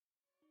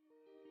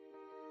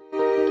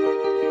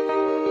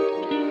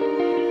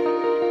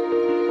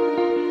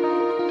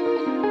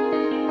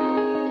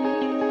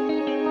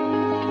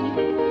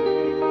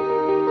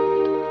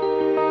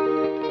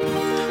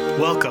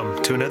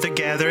to another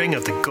gathering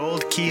of the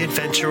Gold Key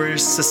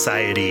Adventurers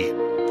Society.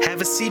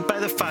 Have a seat by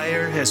the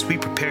fire as we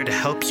prepare to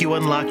help you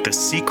unlock the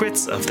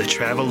secrets of the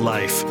travel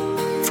life.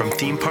 From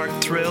theme park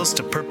thrills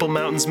to Purple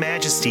Mountain's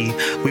majesty,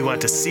 we want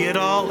to see it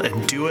all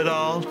and do it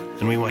all,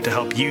 and we want to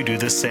help you do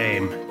the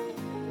same.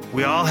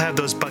 We all have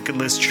those bucket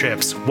list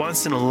trips,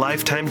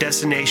 once-in-a-lifetime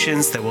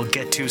destinations that we'll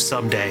get to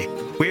someday.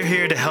 We're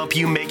here to help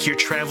you make your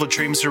travel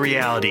dreams a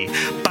reality.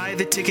 Buy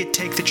the ticket,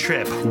 take the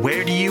trip.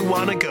 Where do you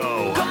want to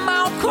go? Come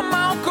on, come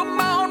on, come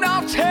on,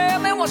 now tell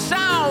me what's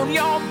on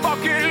your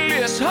bucket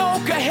list.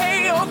 Okay,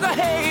 hey, okay,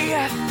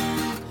 hey.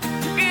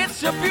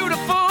 It's a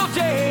beautiful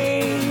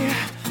day.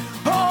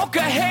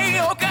 Okay, hey,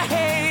 okay,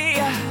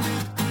 hey.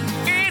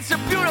 It's a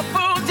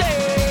beautiful day.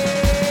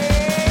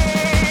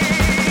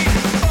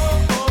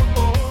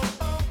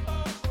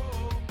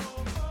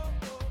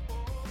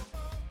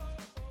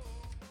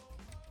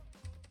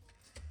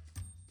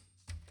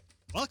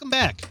 Welcome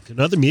back to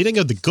another meeting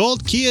of the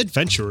Gold Key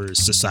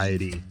Adventurers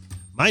Society.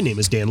 My name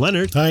is Dan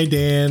Leonard. Hi,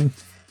 Dan.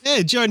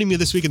 And joining me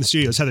this week in the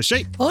studio is Heather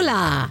Straight.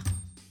 Hola.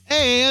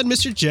 And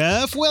Mr.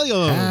 Jeff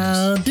Williams.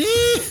 Howdy.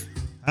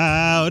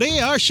 Howdy.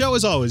 Our show,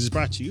 as always, is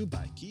brought to you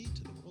by Key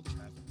to the World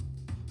Travel.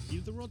 Key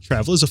to the World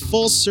Travel is a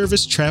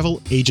full-service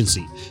travel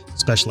agency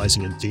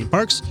specializing in theme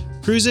parks,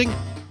 cruising,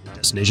 and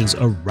destinations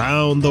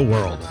around the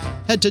world.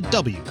 Head to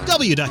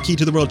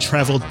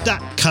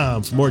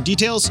www.keytotheworldtravel.com for more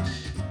details.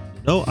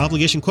 No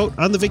obligation quote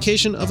on the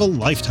vacation of a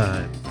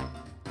lifetime.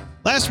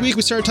 Last week,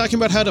 we started talking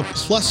about how to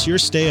plus your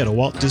stay at a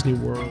Walt Disney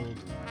World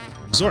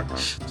resort.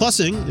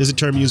 Plussing is a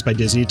term used by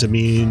Disney to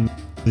mean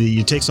that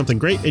you take something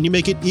great and you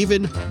make it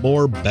even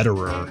more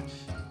betterer.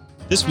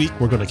 This week,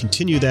 we're going to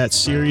continue that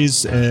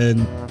series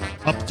and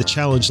up the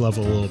challenge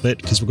level a little bit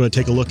because we're going to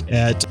take a look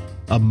at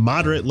a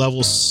moderate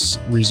level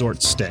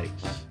resort stay.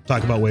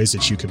 Talk about ways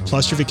that you can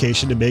plus your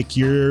vacation to make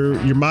your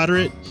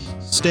moderate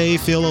stay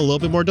feel a little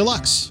bit more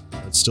deluxe.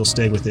 Still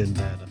staying within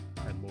that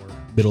more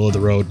middle of the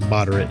road,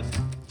 moderate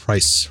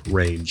price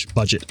range,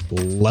 budget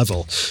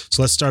level.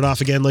 So let's start off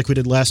again like we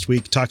did last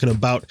week, talking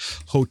about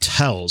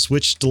hotels.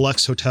 Which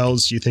deluxe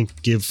hotels do you think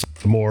give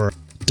a more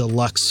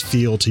deluxe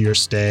feel to your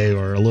stay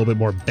or a little bit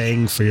more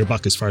bang for your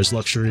buck as far as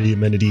luxury,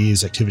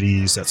 amenities,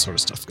 activities, that sort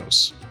of stuff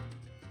goes?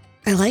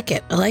 I like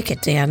it,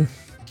 Dan.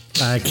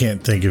 I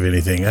can't think of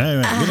anything.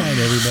 Good night,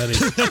 everybody.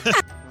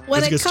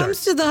 When it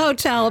comes to the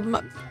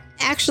hotel,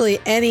 actually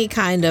any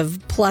kind of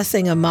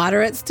plussing a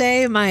moderate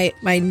stay, my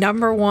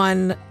number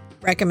one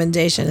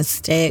recommendation is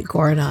stay at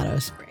Coronado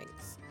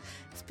Springs.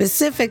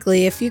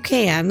 Specifically, if you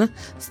can,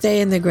 stay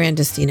in the Gran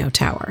Destino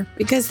Tower,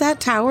 because that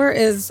tower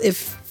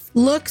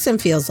looks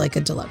and feels like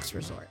a deluxe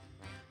resort,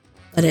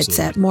 but it's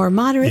at more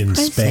moderate in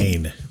pricing.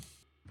 Spain.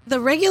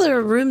 The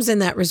regular rooms in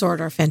that resort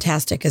are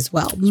fantastic as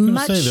well.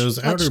 Those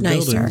outer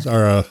buildings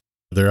are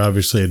they're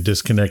obviously a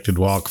disconnected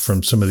walk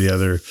from some of the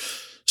other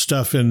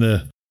stuff in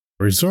the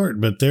resort,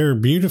 but they're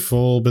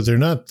beautiful, but they're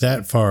not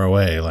that far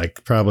away,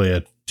 like probably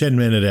a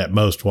 10-minute at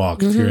most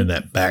walk if you're in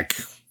that back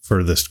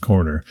furthest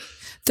corner.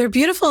 They're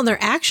beautiful, and they're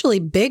actually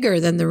bigger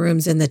than the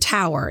rooms in the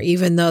tower,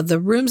 even though the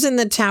rooms in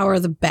the tower,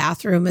 the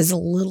bathroom is a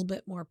little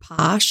bit more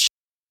posh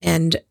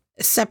and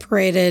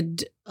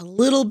separated a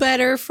little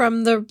better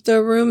from the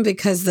room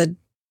because the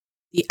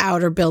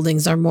outer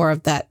buildings are more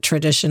of that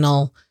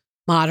traditional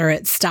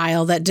moderate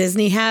style that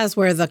Disney has,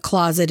 where the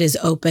closet is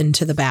open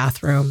to the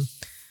bathroom.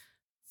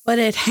 But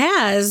it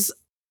has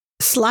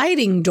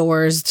sliding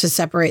doors to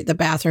separate the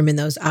bathroom in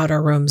those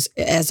outer rooms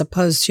as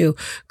opposed to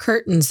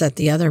curtains that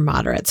the other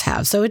moderates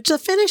have. So the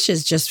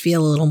finishes just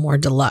feel a little more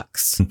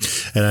deluxe.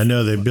 And I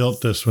know they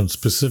built this one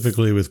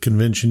specifically with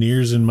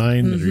conventioneers in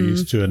mind that are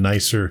used to a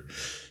nicer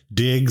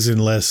digs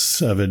and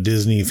less of a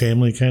Disney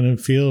family kind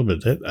of feel.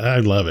 But I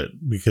love it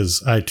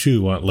because I,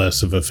 too, want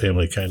less of a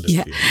family kind of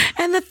feel.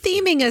 And the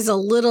theming is a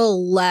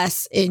little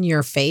less in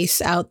your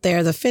face out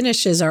there. The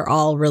finishes are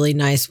all really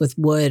nice with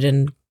wood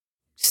and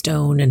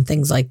stone and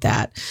things like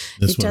that.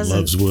 This one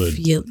loves wood.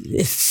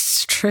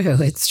 It's true.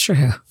 It's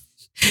true.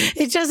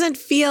 It doesn't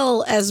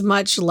feel as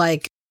much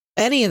like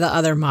any of the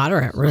other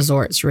moderate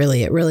resorts,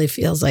 really. It really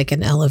feels like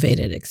an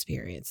elevated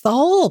experience. The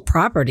whole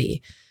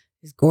property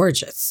is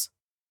gorgeous.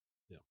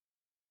 Yeah.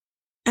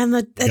 And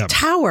the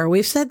tower,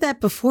 we've said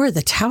that before,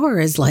 the tower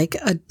is like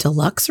a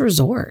deluxe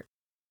resort.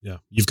 Yeah,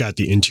 you've got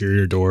the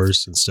interior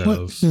doors instead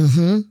of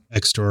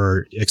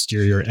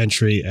exterior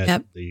entry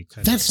at the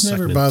kind That's of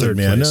never second bothered and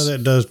me. third I place. know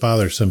that does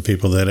bother some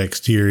people, that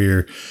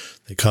exterior,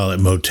 they call it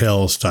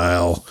motel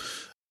style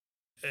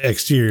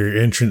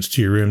exterior entrance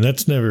to your room.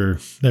 That's never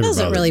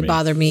doesn't really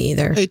bother me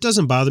either. It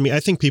doesn't bother me. I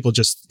think people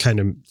just kind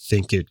of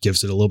think it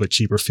gives it a little bit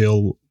cheaper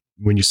feel.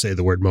 When you say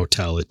the word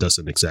motel, it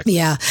doesn't exactly.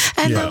 Yeah.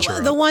 And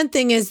the one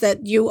thing is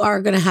that you are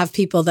going to have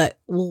people that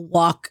will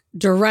walk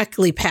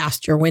directly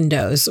past your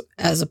windows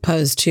as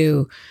opposed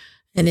to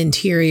an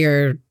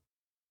interior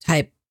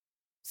type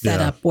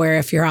setup where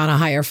if you're on a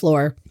higher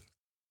floor,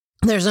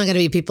 there's not going to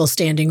be people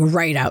standing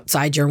right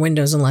outside your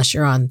windows unless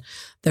you're on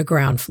the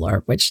ground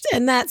floor,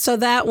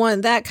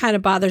 that kind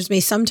of bothers me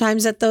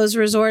sometimes at those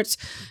resorts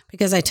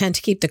because I tend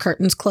to keep the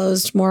curtains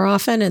closed more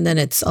often and then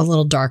it's a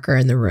little darker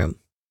in the room.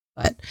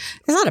 but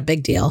it's not a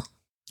big deal.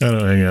 I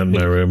don't hang out in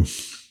my room.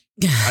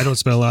 I don't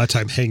spend a lot of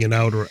time hanging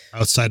out or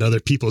outside other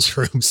people's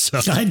rooms. So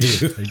I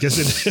do. I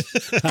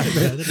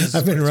guess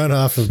I've been run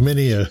off of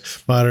many a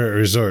moderate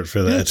resort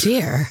for that. Oh,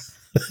 dear.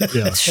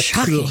 Yeah. That's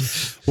shocking.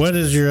 What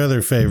is your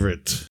other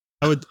favorite?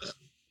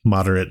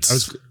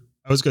 Moderates.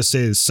 I was going to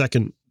say the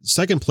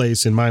second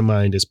place in my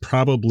mind is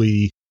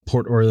probably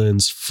Port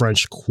Orleans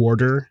French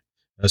Quarter.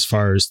 As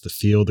far as the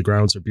feel, the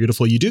grounds are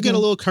beautiful. You do get a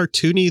little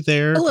cartoony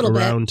there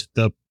around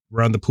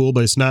the pool,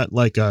 but it's not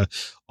like a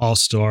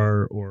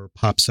All-Star or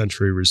Pop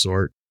Century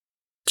resort.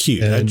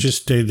 Cute. I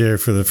just stayed there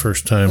for the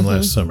first time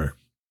last summer.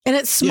 And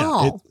it's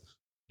small. Yeah,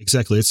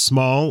 exactly. It's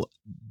small.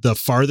 The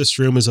farthest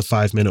room is a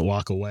 5-minute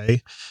walk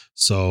away.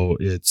 So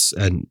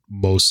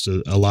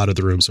a lot of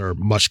the rooms are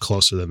much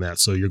closer than that.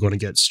 So you're going to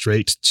get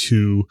straight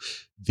to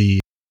the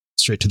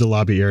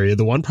lobby area.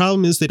 The one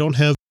problem is they don't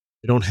have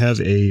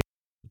a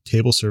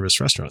table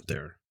service restaurant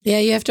there. Yeah,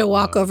 you have to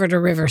walk over to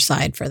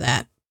Riverside for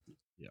that.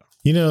 Yeah.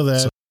 You know,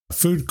 that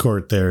food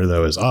court there,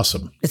 though, is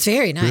awesome. It's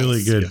very nice.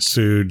 Really good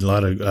food. A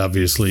lot of,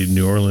 obviously,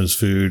 New Orleans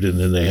food. And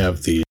then they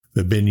have the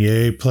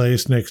beignet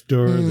place next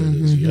door that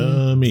is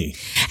yummy.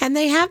 And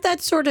they have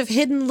that sort of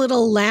hidden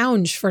little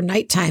lounge for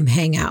nighttime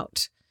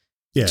hangout.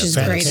 Yeah, which is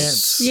great.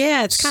 Cats.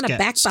 Yeah, it's kind of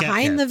back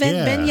behind the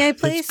beignet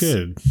place.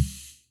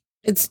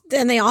 It's good.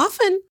 And they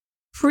often,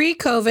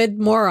 pre-COVID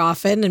more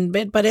often,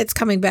 but it's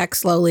coming back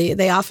slowly.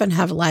 They often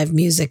have live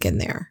music in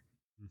there.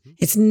 Mm-hmm.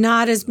 It's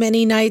not as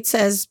many nights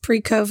as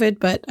pre-COVID,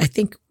 but I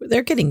think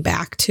they're getting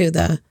back to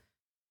the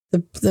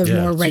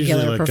more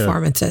regular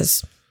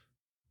performances.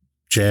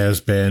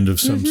 Jazz band of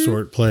some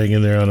sort playing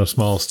in there on a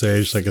small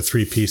stage, like a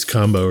 3-piece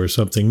combo or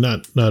something,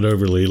 not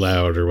overly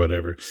loud or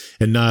whatever,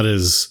 and not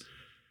as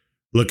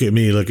look at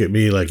me like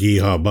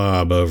Yeehaw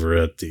Bob over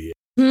at the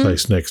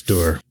place next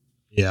door.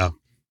 Yeah.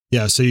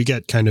 Yeah. So you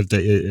get kind of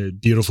the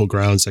beautiful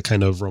grounds, that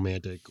kind of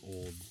romantic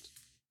old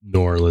New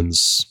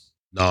Orleans,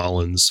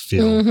 Nolans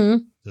feel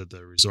to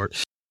the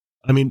resort.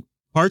 I mean,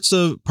 parts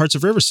of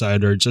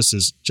Riverside are just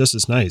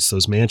as nice.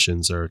 Those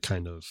mansions are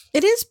kind of.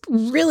 It is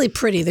really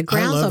pretty. The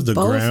grounds I love of the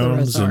both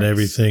grounds the and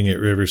everything at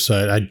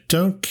Riverside. I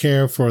don't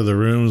care for the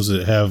rooms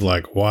that have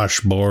like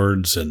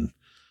washboards and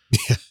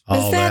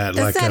all that.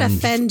 Does that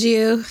offend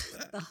you?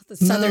 The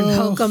Southern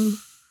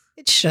Hokum.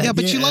 It should. Yeah,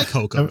 but you like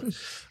Hokum.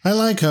 I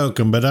like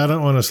Hokum, but I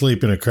don't want to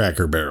sleep in a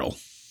Cracker Barrel.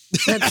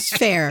 That's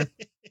fair.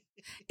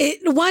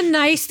 One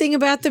nice thing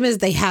about them is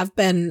they have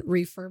been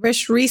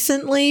refurbished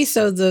recently,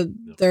 so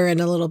they're in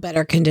a little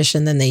better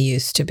condition than they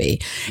used to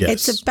be.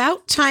 Yes. It's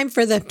about time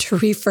for them to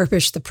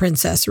refurbish the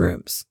princess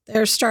rooms.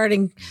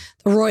 The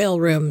royal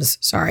rooms,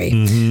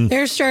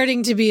 They're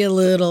starting to be a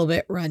little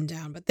bit run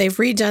down, but they've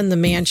redone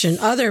the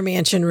other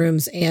mansion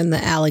rooms and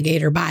the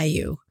Alligator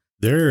Bayou.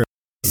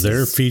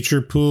 Their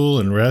feature pool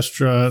and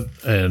restaurant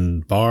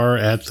and bar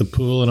at the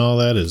pool and all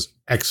that is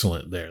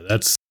excellent there.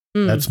 That's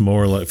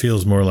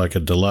feels more like a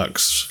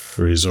deluxe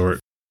resort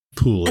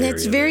pool and area.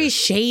 It's very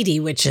shady,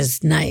 which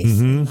is nice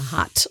in the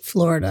hot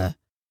Florida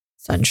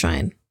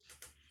sunshine.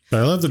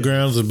 I love the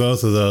grounds of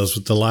both of those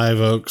with the live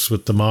oaks,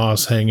 with the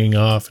moss hanging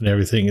off and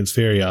everything. It's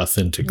very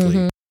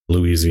authentically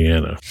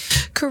Louisiana.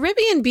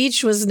 Caribbean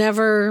Beach was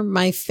never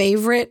my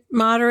favorite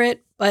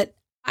moderate, but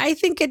I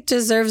think it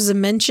deserves a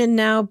mention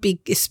now,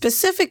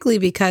 specifically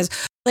because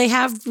they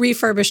have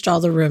refurbished all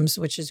the rooms,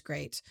 which is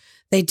great.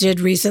 They did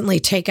recently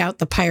take out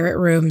the pirate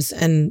rooms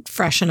and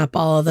freshen up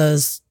all of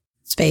those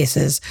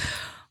spaces.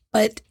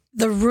 But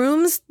the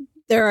rooms,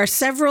 there are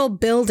several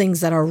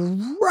buildings that are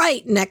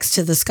right next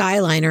to the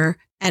Skyliner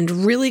and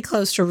really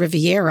close to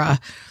Riviera.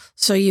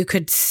 So you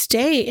could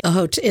stay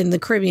in the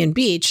Caribbean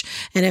Beach.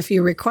 And if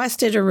you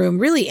requested a room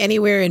really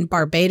anywhere in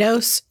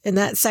Barbados in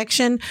that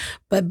section,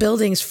 but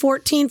buildings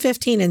 14,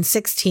 15, and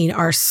 16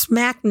 are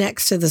smack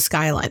next to the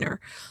Skyliner.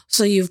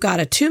 So you've got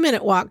a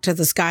 2-minute walk to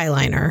the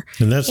Skyliner.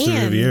 And that's the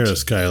Riviera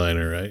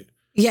Skyliner, right?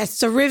 Yes,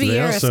 the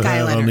Riviera they also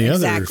Skyliner. Have on the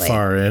other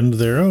far end,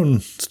 their own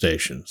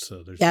station.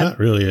 So there's not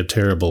really a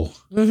terrible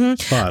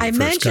spot. I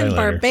mentioned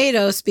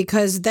Barbados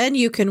because then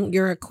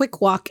you're a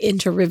quick walk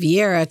into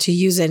Riviera to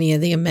use any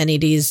of the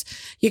amenities.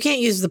 You can't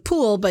use the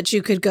pool, but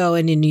you could go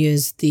in and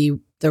use the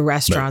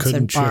restaurants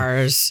and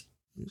bars.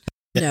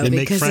 No,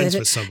 make friends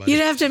with somebody.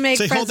 You'd have to make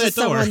friends with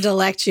someone to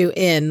let you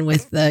in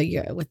with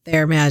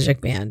their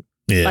magic band.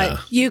 Yeah.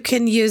 But you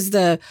can use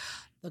the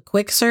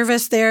quick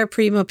service there.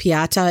 Primo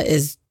Piatta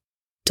is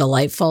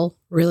delightful,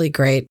 really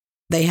great.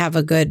 They have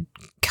a good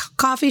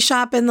coffee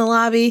shop in the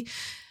lobby,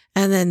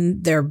 and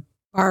then their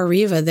Bar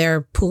Riva,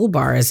 their pool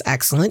bar, is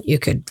excellent. You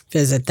could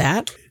visit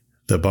that.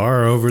 The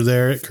bar over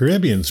there at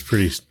Caribbean's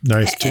pretty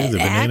nice too. The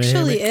banana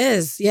actually hammock.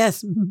 Is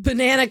yes,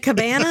 Banana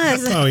Cabana.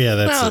 Oh yeah,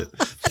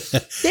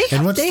 that's it.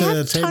 And what's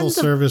the table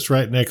service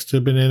right next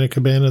to Banana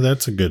Cabana?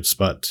 That's a good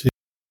spot too.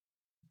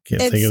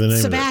 Can't think of the name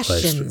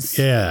Sebastian's. of that place.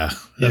 Yeah,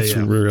 that's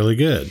really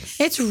good.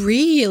 It's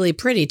really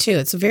pretty too.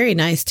 It's a very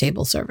nice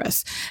table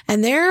service.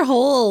 And their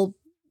whole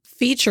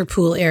feature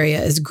pool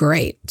area is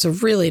great. It's a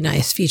really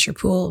nice feature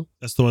pool.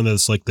 That's the one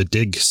that's like the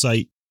dig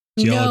site.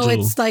 No,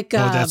 it's like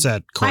that's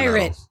at Coronado,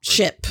 pirate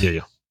ship.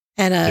 Yeah.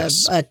 and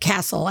a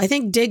castle. I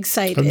think Dig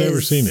Site I've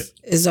never seen it.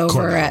 Is over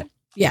Cornwall.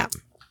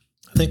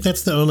 I think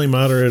that's the only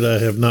moderate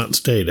I have not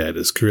stayed at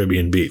is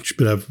Caribbean Beach,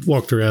 but I've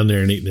walked around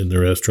there and eaten in the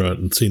restaurant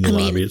and seen the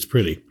lobby. It's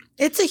pretty.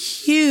 It's a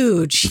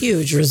huge,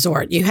 huge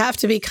resort. You have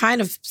to be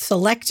kind of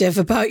selective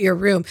about your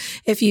room.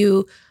 If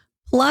you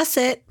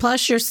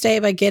plus your stay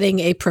by getting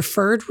a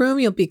preferred room,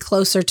 you'll be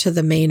closer to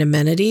the main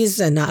amenities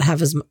and not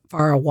have as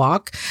far a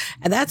walk.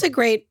 And that's a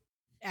great,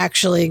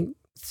 actually,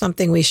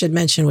 something we should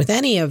mention with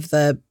any of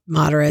the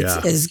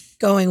moderates is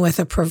going with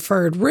a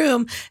preferred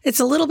room. It's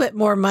a little bit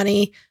more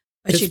money,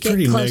 but you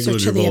get closer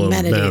to the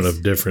amenities. Amount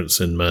of difference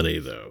in money,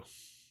 though.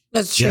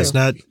 That's true.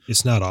 Yeah,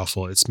 it's not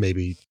awful. It's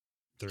maybe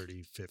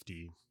 $30,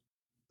 $50.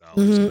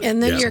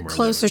 And then you're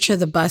closer to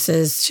the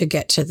buses to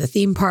get to the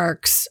theme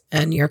parks,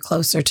 and you're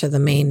closer to the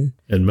main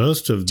and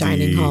most of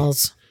dining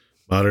halls.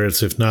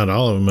 Moderates, if not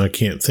all of them, I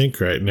can't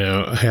think right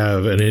now,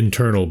 have an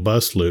internal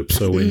bus loop.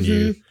 So when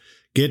you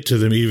get to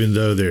them, even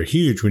though they're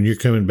huge, when you're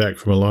coming back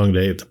from a long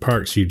day at the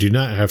parks, you do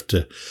not have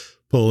to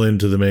pull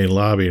into the main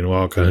lobby and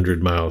walk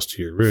 100 miles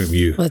to your room.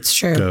 You That's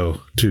true.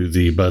 Go to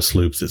the bus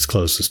loop that's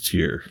closest to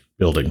your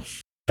building.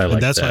 I like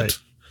that.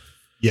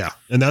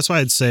 And that's why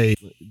I'd say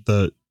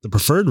the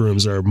preferred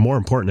rooms are more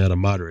important at a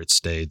moderate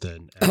stay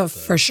than at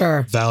for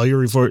sure. value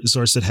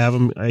resorts that have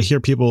them. I hear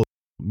people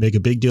make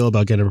a big deal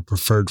about getting a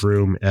preferred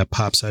room at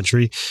Pop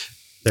Century.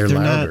 They're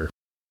louder.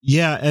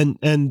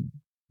 And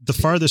the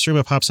farthest room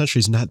at Pop Century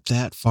is not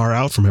that far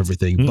out from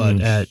everything, but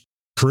at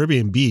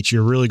Caribbean Beach,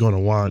 you're really going to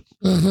want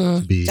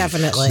to be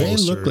definitely.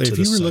 If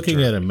you were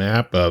looking at a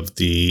map of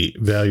the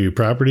value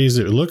properties,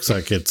 it looks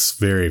like it's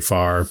very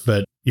far,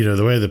 but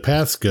the way the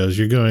paths goes,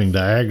 you're going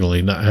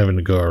diagonally, not having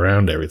to go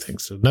around everything.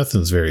 So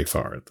nothing's very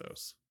far at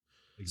those.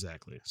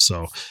 Exactly.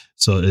 So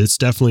it's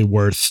definitely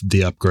worth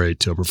the upgrade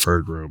to a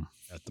preferred room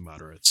at the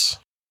moderates,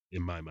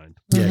 in my mind.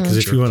 Yeah, because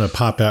if you want to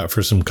pop out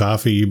for some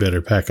coffee, you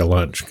better pack a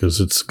lunch because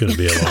it's going to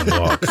be a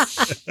long walk.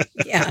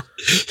 Yeah.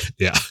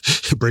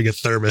 Bring a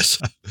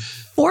thermos.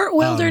 Fort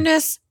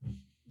Wilderness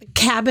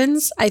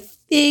cabins, I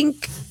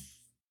think,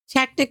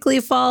 technically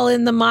fall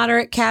in the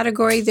moderate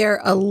category. They're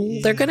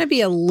going to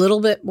be a little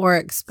bit more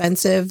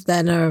expensive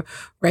than a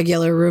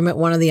regular room at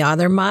one of the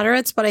other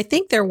moderates, but I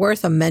think they're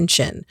worth a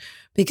mention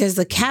because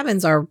the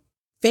cabins are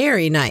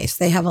very nice.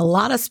 They have a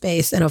lot of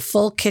space and a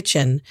full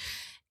kitchen.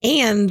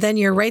 And then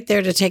you're right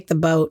there to take the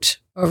boat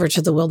over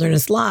to the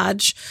Wilderness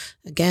Lodge.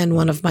 Again,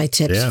 one of my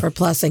tips for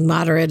plussing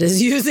moderate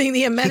is using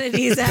the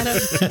amenities at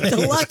a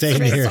deluxe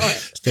resort.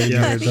 Stay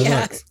near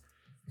deluxe.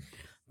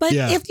 But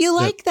if you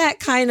like that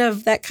kind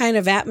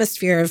of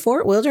atmosphere,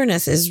 Fort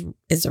Wilderness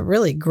is a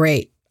really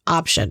great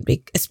option,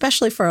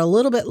 especially for a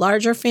little bit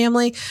larger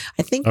family.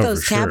 I think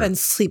those cabins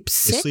sleep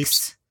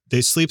six.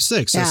 They sleep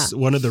six. Yeah. That's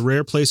one of the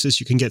rare places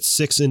you can get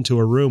six into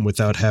a room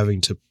without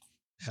having to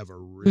have a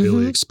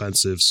really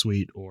expensive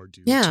suite or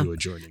do two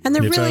adjoining. And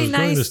they're if really I was nice.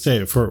 going to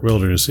stay at Fort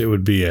Wilderness, it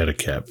would be at a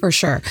cabin. For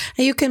sure.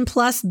 And you can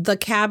plus the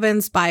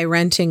cabins by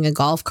renting a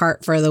golf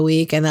cart for the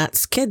week. And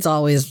kids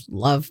always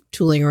love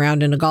tooling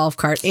around in a golf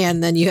cart.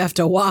 And then you have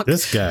to walk.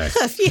 This guy.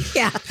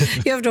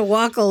 You have to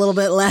walk a little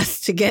bit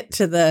less to get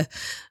to the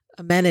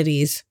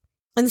amenities.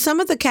 And some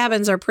of the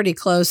cabins are pretty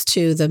close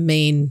to the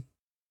main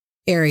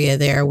area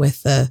there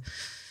with the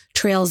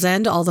Trails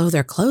End, although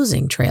they're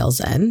closing Trails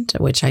End,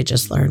 which I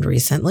just learned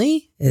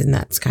recently, and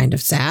that's kind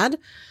of sad.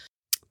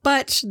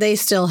 But they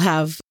still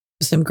have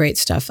some great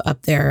stuff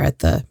up there at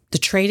the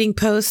trading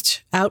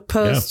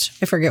outpost.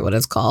 I forget what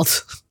it's called.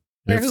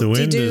 If the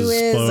wind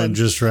is blowing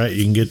just right,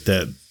 you can get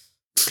that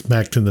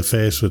smacked in the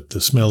face with the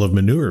smell of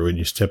manure when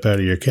you step out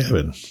of your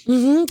cabin.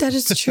 That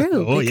is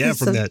true.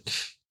 From that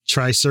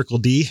Tri-Circle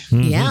D.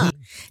 Yeah.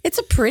 It's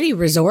a pretty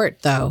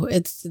resort, though.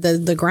 It's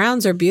the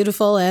grounds are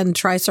beautiful, and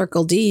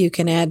Tri-Circle D, you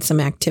can add some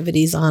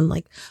activities on,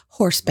 like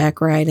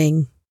horseback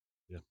riding,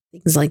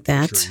 things like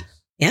that. True.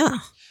 Yeah.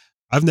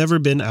 I've never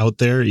been out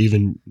there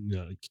even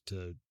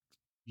to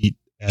eat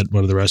at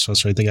one of the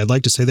restaurants or anything. I'd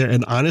like to stay there.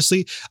 And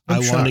honestly, I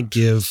want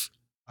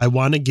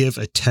to give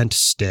a tent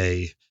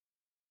stay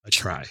a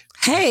try.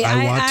 Hey,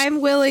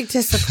 I'm willing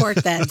to support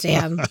that,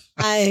 Dan.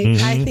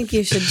 I think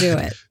you should do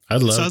it.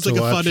 I'd love to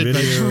watch a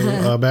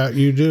video about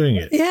you doing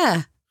it.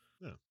 Yeah.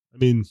 I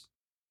mean,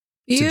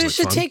 you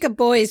should take a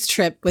boys'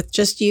 trip with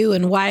just you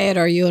and Wyatt,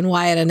 or you and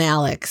Wyatt and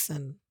Alex,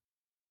 and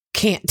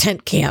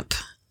tent camp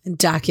and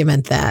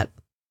document that.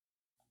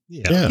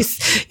 Yeah.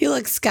 You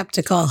look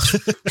skeptical.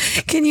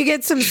 Can you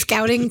get some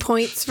scouting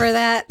points for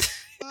that?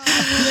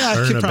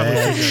 I could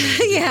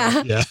probably.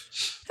 Yeah.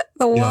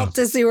 The Walt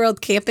Disney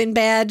World camping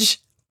badge.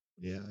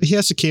 Yeah. He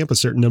has to camp a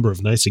certain number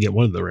of nights to get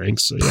one of the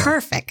ranks. So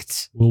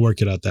Perfect. We'll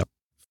work it out that way.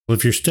 Well,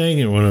 if you're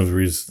staying at one of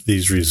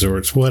these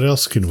resorts, what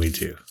else can we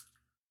do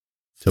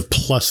to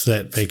plus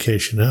that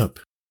vacation up?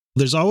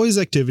 There's always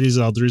activities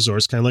at all the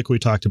resorts, kind of like we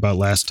talked about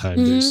last time.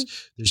 Mm-hmm.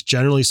 There's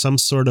generally some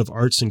sort of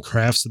arts and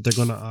crafts that they're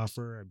going to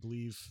offer, I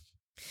believe.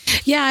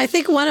 Yeah, I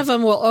think one of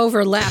them will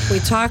overlap. We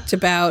talked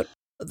about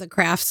the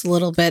crafts a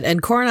little bit,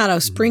 and Coronado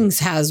Springs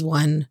has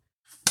one.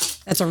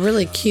 That's a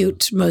really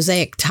cute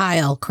mosaic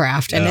tile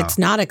craft, and it's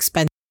not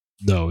expensive.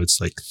 No, it's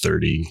like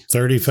 $35.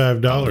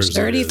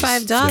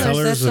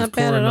 $35. That's not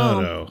bad at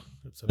all.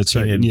 It's a That's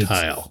right. painted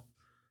tile.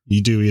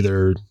 You do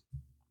either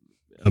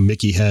a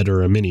Mickey head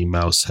or a Minnie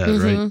Mouse head,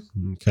 right?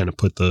 And kind of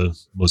put the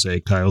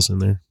mosaic tiles in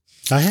there.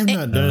 I have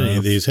not done any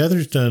of these.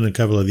 Heather's done a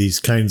couple of these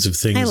kinds of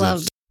things I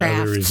love at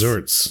other crafts.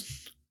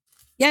 resorts.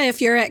 Yeah,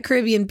 if you're at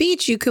Caribbean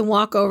Beach, you can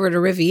walk over to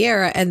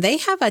Riviera, and they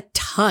have a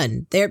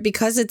ton there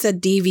because it's a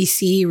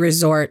DVC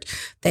resort.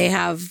 They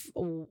have,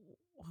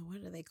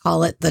 what do they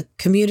call it? The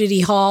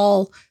community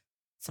hall,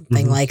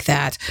 something like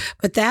that.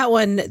 But that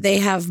one, they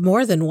have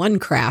more than one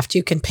craft.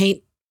 You can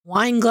paint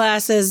wine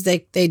glasses.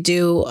 They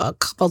do a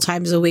couple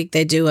times a week.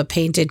 They do a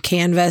painted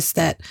canvas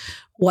that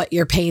what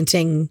you're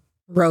painting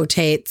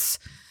rotates.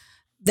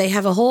 They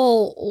have a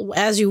whole,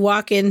 as you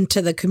walk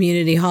into the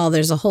community hall,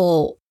 there's a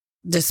whole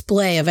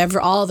display of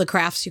all the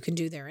crafts you can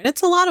do there. And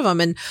it's a lot of them.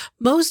 And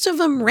most of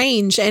them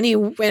range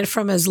anywhere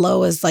from as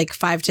low as like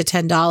 $5 to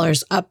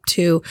 $10 up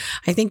to,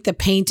 I think the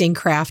painting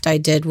craft I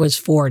did was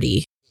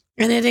 $40.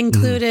 And it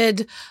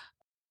included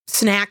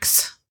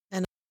snacks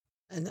and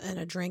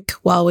a drink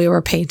while we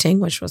were painting,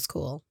 which was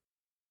cool.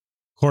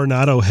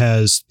 Coronado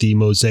has the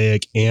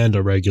mosaic and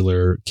a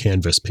regular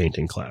canvas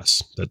painting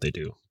class that they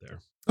do there.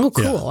 Oh,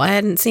 cool. Yeah. I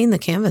hadn't seen the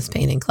canvas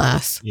painting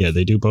class. Yeah,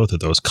 they do both of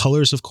those.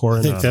 Colors of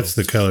Coronado. I think that's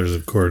the colors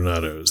of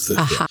Coronado.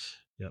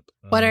 Yep.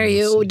 What are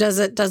you? Does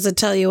it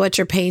tell you what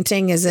you're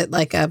painting? Is it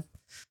like a...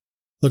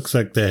 Looks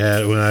like they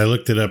had, when I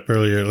looked it up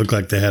earlier, it looked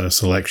like they had a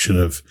selection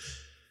of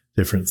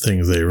different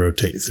things they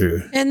rotate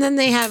through. And then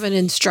they have an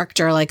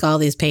instructor, like all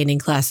these painting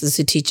classes,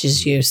 who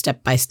teaches you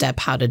step by step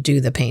how to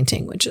do the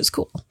painting, which is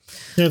cool.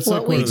 Yeah, it's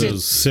like one of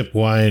those sip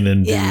wine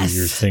and do Yes.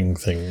 your thing.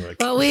 Like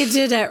what we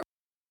did at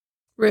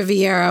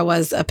Riviera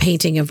was a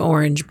painting of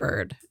Orange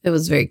Bird. It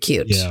was very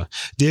cute. Yeah.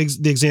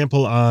 The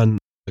example on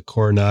the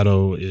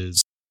Coronado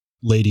is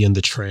Lady and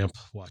the Tramp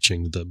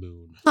watching the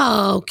moon.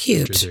 Oh,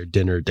 cute. After their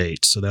dinner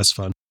date. So that's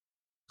fun.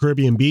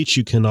 Caribbean Beach,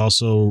 you can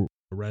also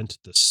rent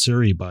the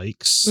Surrey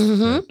bikes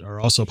that are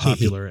also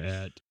popular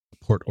at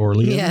Port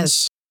Orleans.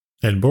 Yes.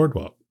 And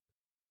Boardwalk.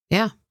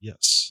 Yeah.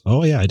 Yes.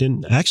 Oh, yeah. I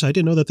didn't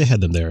know that they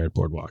had them there at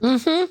Boardwalk.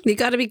 You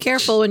got to be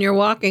careful when you're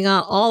walking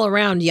all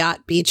around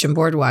Yacht Beach and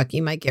Boardwalk.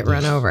 You might get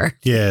run over.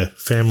 Yeah.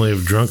 Family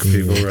of drunk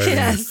people riding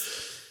Yes.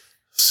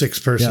 a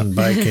 6-person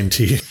bike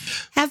into you.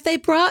 Have they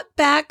brought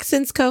back,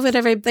 since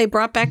COVID, they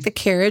brought back the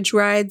carriage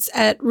rides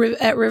at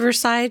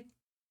Riverside?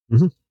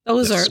 Mm-hmm.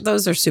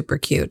 Those are super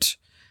cute.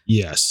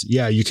 Yes.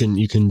 Yeah. You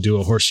can do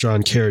a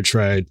horse-drawn carriage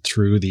ride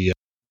through the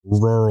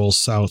rural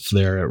south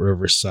there at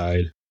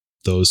Riverside.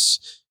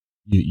 Those...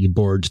 You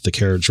board the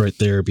carriage right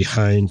there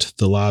behind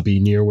the lobby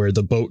near where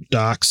the boat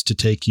docks to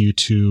take you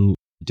to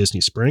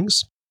Disney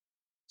Springs.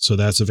 So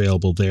that's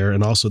available there.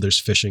 And also there's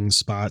fishing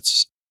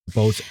spots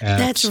both at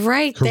That's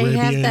right. Caribbean they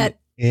have that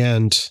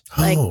and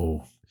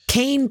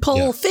cane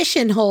pole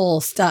fishing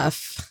hole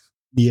stuff.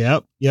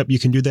 Yep. You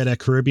can do that at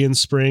Caribbean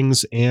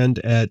Springs and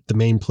at the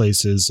main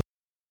places.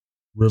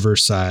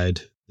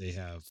 Riverside, they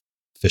have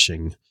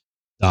fishing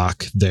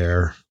dock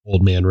there,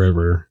 Old Man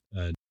River,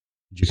 and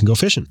you can go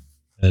fishing.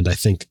 And I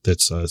think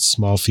that's a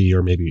small fee,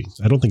 or maybe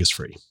I don't think it's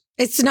free.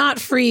 It's not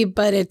free,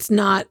 but it's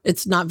not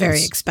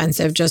very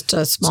expensive. Just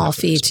a small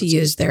fee to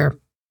use their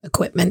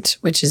equipment,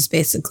 which is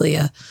basically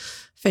a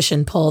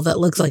fishing pole that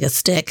looks like a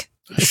stick.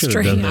 I should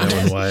have done that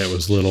one while it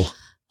was little.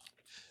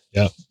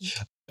 Yeah.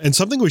 And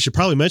something we should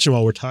probably mention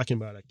while we're talking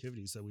about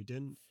activities that we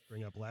didn't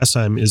bring up last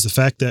time is the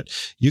fact that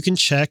you can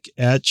check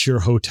at your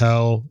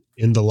hotel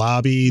in the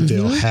lobby.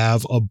 They'll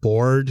have a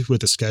board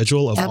with a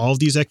schedule of all of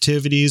these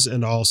activities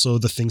and also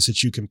the things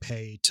that you can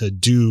pay to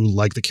do,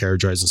 like the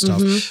carriage rides and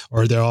stuff.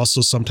 Or they're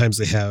also sometimes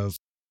they have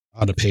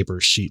on a paper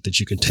sheet that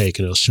you can take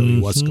and it'll show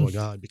you what's going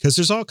on, because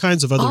there's all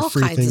kinds of other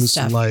free things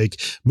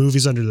like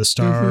movies under the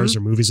stars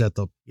or movies at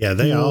the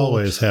they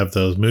always have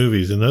those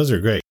movies, and those are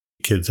great.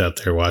 Kids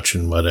out there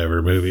watching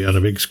whatever movie on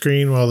a big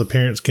screen while the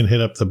parents can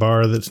hit up the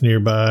bar that's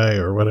nearby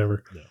or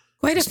whatever.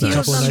 Quite a few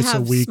of them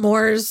have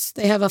s'mores.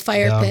 They have a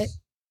fire pit,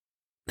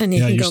 and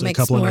you can go make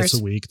a couple s'mores. of nights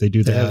a week. They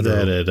do that. They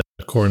have that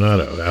at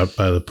Coronado out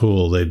by the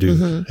pool. They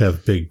do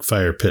have big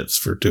fire pits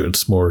for doing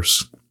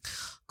s'mores.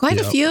 Quite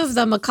a few of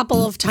them, a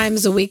couple of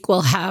times a week,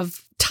 will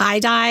have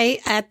tie-dye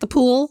at the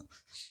pool.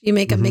 You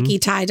make a Mickey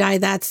tie-dye.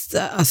 That's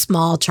a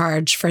small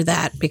charge for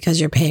that because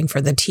you're paying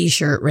for the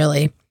T-shirt,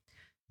 really.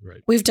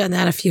 Right. We've done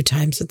that a few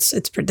times.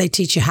 They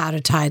teach you how to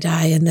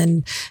tie-dye, and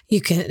then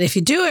you can, if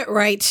you do it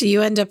right,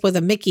 you end up with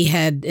a Mickey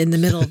head in the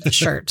middle of the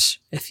shirt.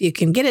 If you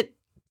can get it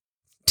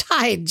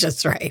tied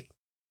just right.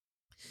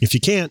 If you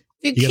can't,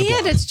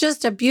 it's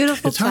just a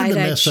beautiful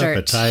tie-dyed shirt.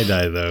 It's hard to mess up a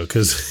tie-dye, though,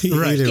 because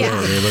either way,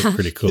 they look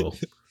pretty cool.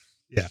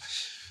 Yeah.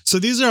 So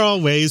these are all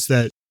ways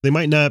that they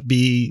might not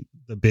be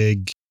the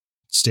big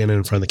standing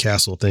in front of the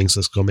castle things.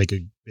 Let's go make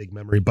a big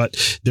memory.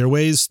 But there are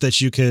ways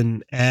that you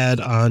can add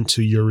on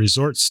to your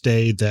resort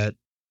stay that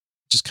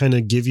just kind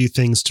of give you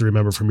things to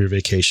remember from your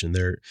vacation.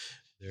 There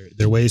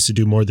are ways to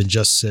do more than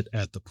just sit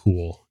at the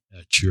pool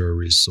at your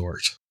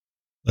resort.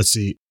 Let's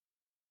see.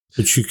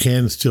 But you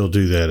can still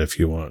do that if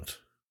you want.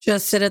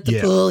 Just sit at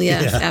the pool.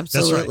 Yes,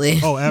 absolutely.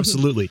 Right. Oh,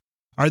 absolutely.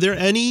 Are there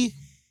any,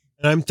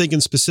 and I'm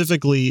thinking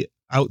specifically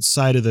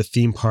outside of the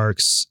theme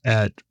parks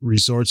at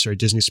resorts or at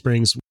Disney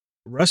Springs,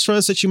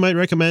 restaurants that you might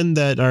recommend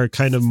that are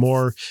kind of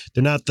more,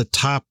 they're not the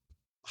top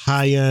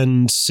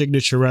high-end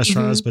signature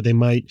restaurants, but they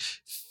might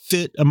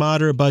fit a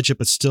moderate budget,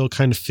 but still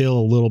kind of feel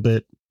a little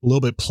bit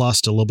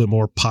plussed, a little bit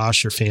more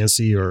posh or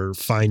fancy or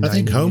fine dining. I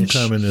think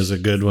Homecoming is a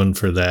good one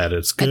for that.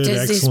 It's good,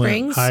 excellent,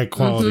 Springs? high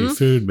quality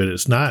food, but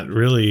it's not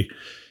really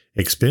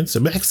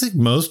expensive. I think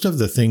most of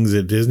the things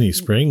at Disney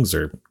Springs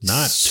are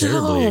not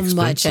terribly expensive. So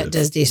much at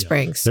Disney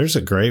Springs. There's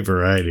a great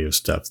variety of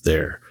stuff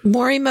there.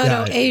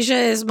 Morimoto Asia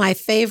is my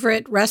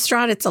favorite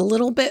restaurant. It's a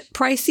little bit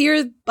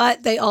pricier,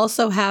 but they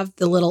also have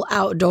the little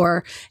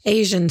outdoor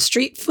Asian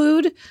street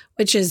food,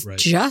 which is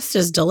just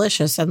as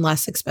delicious and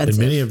less expensive.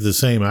 And many of the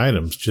same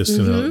items, just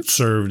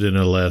served in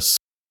a less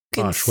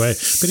posh way.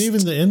 But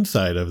even the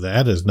inside of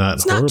that is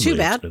not horribly too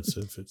bad.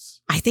 expensive.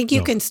 I think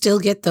you can still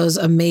get those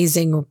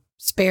amazing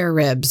spare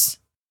ribs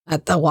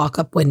at the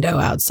walk-up window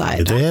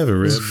outside. They have a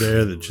rib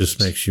there that just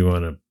makes you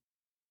want to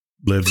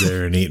live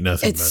there and eat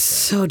nothing but that. It's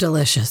so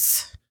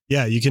delicious.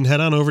 Yeah, you can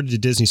head on over to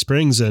Disney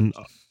Springs, and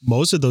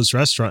most of those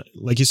restaurants,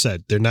 like you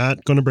said, they're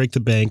not going to break the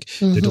bank.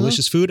 They're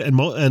delicious food,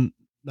 and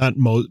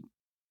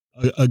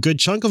a good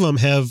chunk of them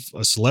have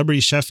a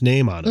celebrity chef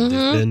name on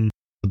it.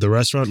 The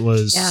restaurant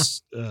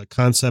was a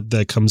concept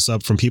that comes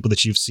up from people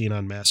that you've seen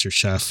on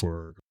MasterChef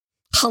or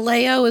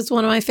Jaleo is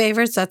one of my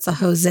favorites. That's a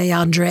Jose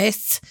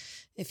Andres.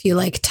 If you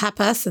like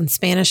tapas and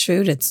Spanish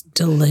food, it's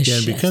delicious. Yeah,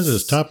 and because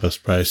it's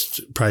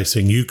tapas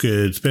pricing, you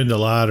could spend a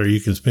lot or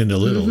you can spend a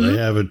little. They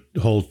have a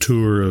whole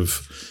tour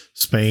of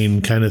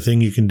Spain kind of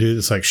thing you can do.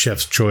 It's like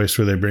Chef's Choice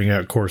where they bring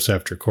out course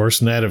after course.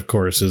 And that, of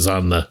course, is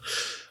on the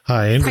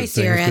high end of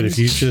things. But if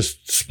you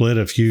just split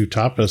a few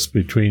tapas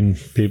between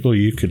people,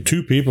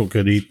 two people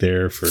could eat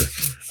there for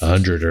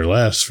 $100 or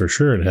less for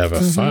sure and have a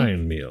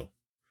fine meal.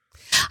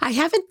 I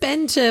haven't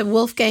been to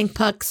Wolfgang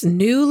Puck's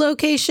new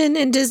location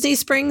in Disney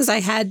Springs. I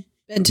had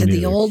been to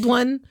the old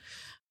one,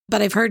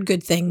 but I've heard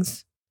good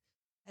things.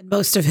 And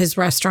most of his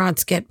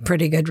restaurants get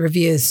pretty good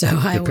reviews. So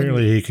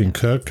apparently he can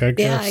cook, I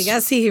guess. Yeah, I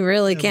guess he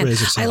really can.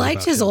 I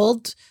liked his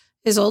old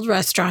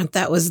restaurant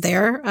that was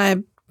there.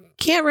 I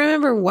can't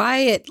remember why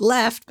it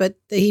left, but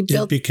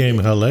it became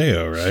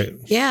Jaleo, right?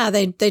 Yeah,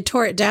 they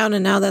tore it down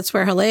and now that's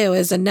where Jaleo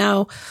is. And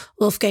now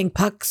Wolfgang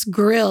Puck's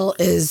Grill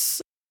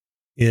is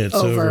it's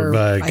over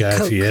by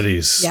Guy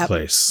Fieri's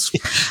place.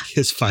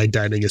 His fine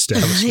dining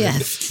establishment.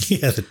 Yes.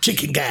 Yeah, the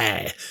chicken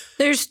guy.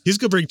 He's going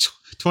to bring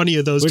 20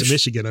 of those to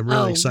Michigan. I'm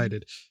really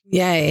excited.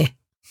 Yay.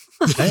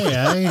 Hey,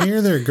 I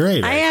hear they're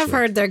great. I have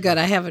heard they're good.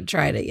 I haven't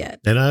tried it yet.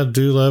 And I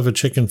do love a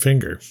chicken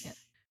finger. Yeah.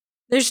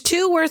 There's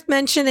two worth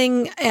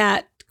mentioning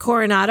at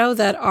Coronado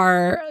that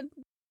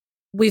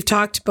we've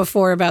talked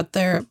before about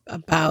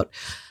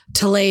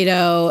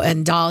Toledo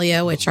and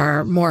Dahlia, which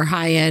are more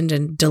high end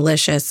and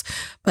delicious.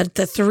 But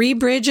the Three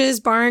Bridges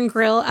Bar and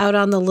Grill out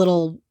on the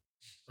little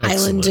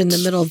island in the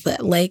middle of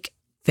the lake,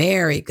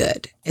 very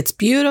good. It's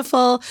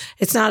beautiful.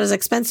 It's not as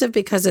expensive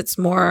because it's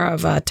more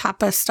of a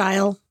tapas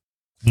style.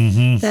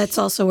 That's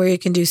also where you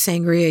can do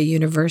Sangria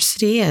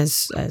University,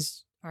 as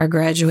our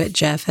graduate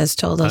Jeff has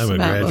told us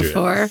about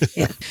before.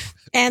 Yeah.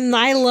 And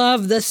I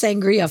love the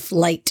Sangria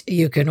flight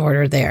you can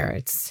order there.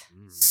 It's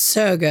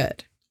so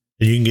good.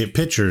 And you can get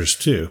pictures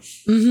too.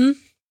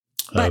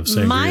 But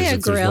Maya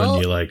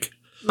Grill,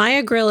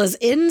 Maya Grill is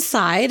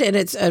inside, and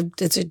it's a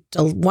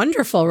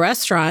wonderful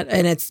restaurant,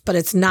 but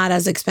it's not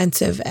as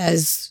expensive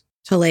as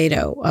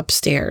Toledo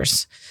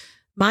upstairs.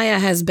 Maya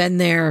has been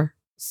there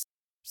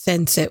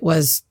since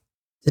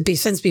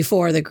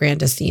before the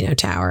Grandestino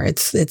Tower.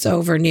 It's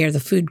over near the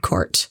food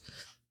court.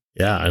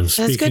 Yeah, and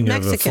speaking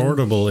of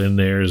affordable, in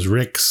there is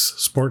Rick's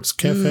Sports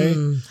Cafe.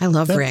 I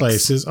love Rick's. That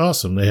place is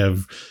awesome. They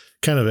have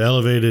kind of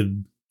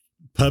elevated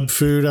pub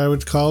food, I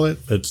would call it.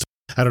 But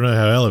I don't know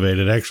how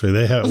elevated. Actually,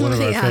 they have one of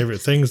our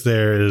favorite things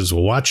there is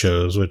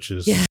Huachos, which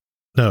is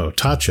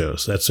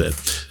tachos. That's it.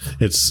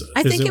 It's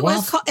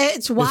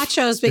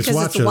Huachos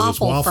because it's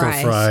waffle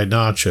fried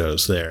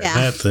nachos there. Yeah.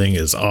 That thing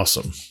is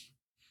awesome.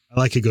 I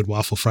like a good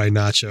waffle fry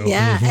nacho.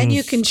 Yeah, and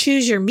you can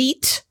choose your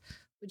meat,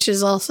 which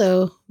is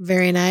also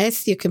very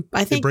nice. You can,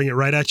 I think, they bring it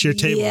right out your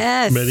table.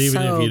 Yes, but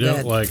even if you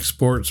don't like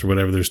sports or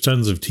whatever, there's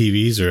tons of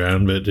TVs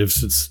around. But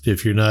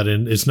if you're not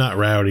in, it's not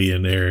rowdy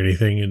in there or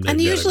anything, and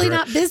usually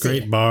not busy.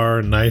 Great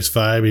bar, nice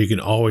vibe. You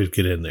can always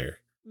get in there,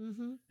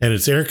 and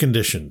it's air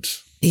conditioned.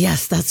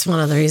 Yes, that's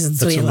one of the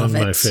reasons we love it. That's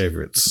one of my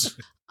favorites.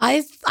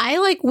 I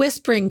like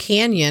Whispering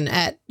Canyon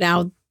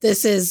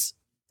this is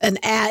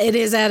it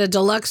is at a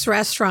deluxe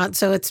restaurant,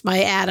 so it's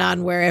my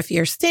add-on where if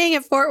you're staying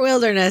at Fort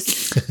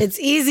Wilderness, it's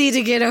easy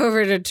to get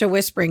over to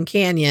Whispering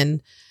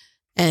Canyon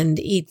and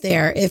eat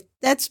there. If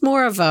that's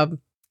more of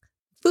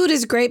food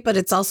is great, but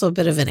it's also a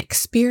bit of an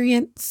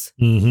experience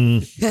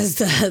because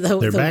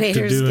the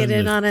waiters get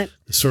in on it.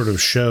 The sort of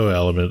show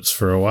elements.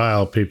 For a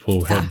while,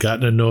 people had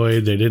gotten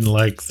annoyed. They didn't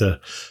like the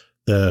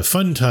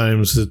fun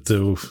times that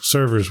the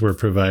servers were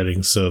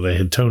providing, so they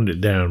had toned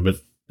it down. But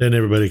then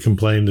everybody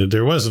complained that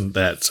there wasn't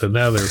that. So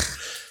now they're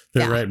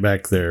They're right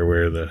back there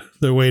where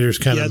the waiters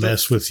kind of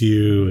mess with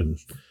you and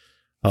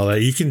all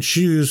that. You can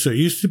choose. So it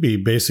used to be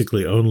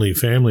basically only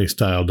family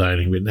style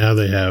dining, but now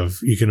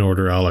you can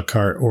order a la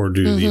carte or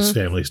do these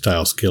family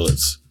style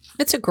skillets.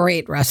 It's a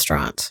great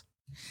restaurant.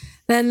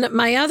 Then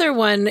my other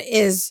one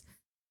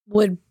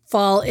would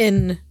fall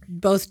in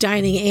both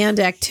dining and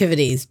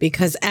activities,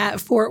 because at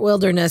Fort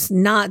Wilderness,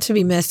 not to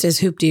be missed, is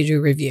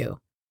Hoop-Dee-Doo Review.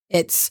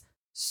 It's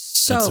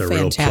so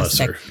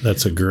fantastic.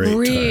 That's a great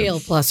real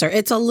pluser.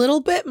 It's a little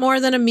bit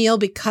more than a meal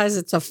because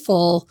it's a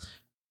full,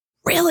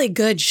 really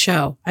good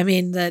show. I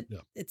mean,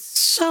 it's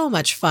so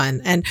much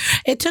fun. And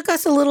it took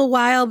us a little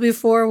while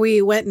before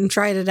we went and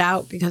tried it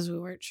out because we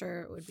weren't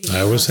sure it would be.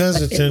 I was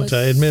hesitant,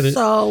 I admit it.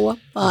 So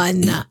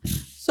fun.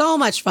 So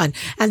much fun.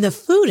 And the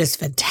food is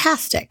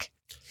fantastic.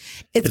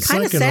 It's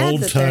kind like of sad,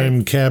 an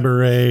old-time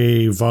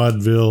cabaret,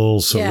 vaudeville,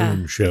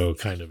 saloon show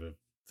kind of a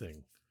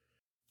thing.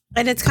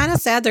 And it's kind of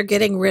sad they're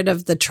getting rid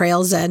of the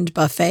Trails End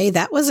buffet.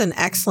 That was an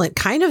excellent,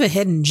 kind of a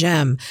hidden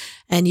gem.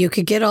 And you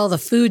could get all the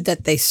food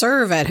that they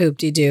serve at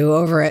Hoop-Dee-Doo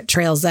over at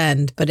Trails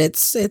End, but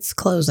it's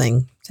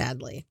closing,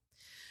 sadly.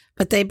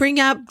 But they bring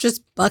out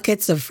just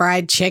buckets of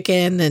fried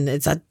chicken, and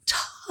it's a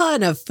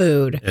ton of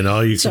food. And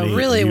all you can eat.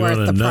 Really worth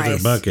the another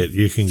price. Bucket,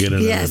 you can get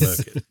another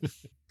bucket.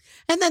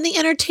 And then the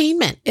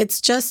entertainment. It's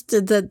just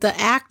the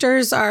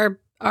actors are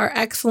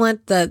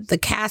excellent. The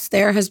cast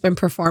there has been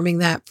performing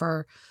that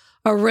for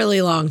a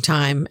really long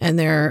time, and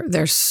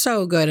they're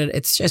so good at it.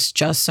 It's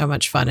just so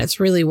much fun.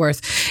 It's really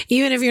worth,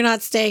 even if you're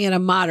not staying at a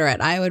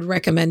moderate, I would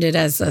recommend it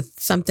as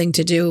something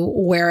to do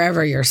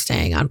wherever you're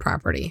staying on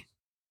property.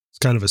 It's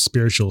kind of a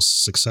spiritual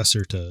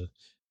successor to the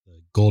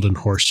Golden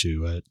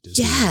Horseshoe at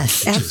Disney.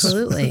 Yes,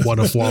 absolutely. One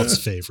of Walt's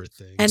favorite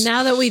things. And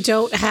now that we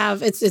don't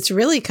have, it's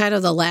really kind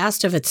of the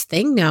last of its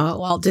thing now at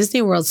Walt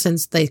Disney World,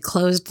 since they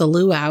closed the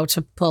luau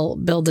to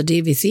build the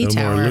DVC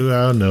tower. No more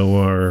luau, no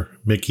more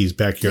Mickey's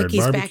Backyard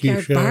Barbecue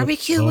show.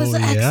 Barbecue was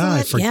excellent. Yeah,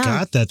 I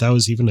forgot that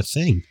was even a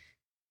thing.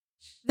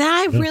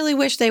 I really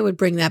wish they would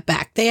bring that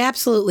back. They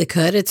absolutely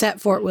could. It's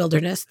at Fort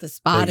Wilderness. The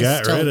spot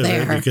is still there. They got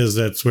rid of it because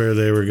that's where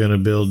they were going to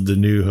build the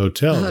new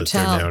hotel that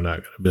they're now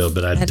not going to build.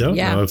 But I don't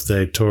know if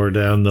they tore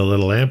down the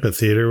little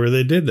amphitheater where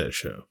they did that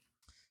show.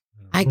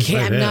 I'm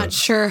not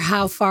sure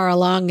how far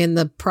along in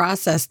the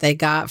process they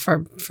got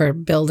for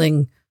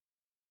building.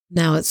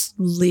 Now it's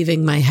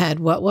leaving my head.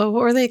 What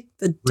were they?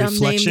 The dumb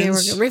name they were.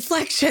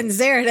 Reflections.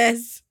 There it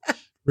is.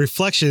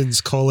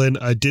 Reflections,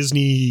 a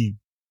Disney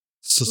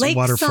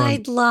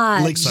Lakeside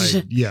Lodge.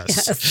 Lakeside,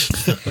 yes.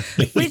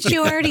 Which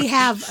you already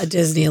have a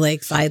Disney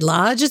Lakeside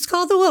Lodge. It's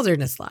called the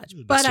Wilderness Lodge,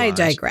 but I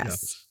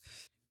digress.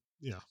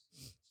 Yeah.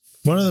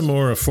 One of the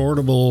more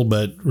affordable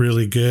but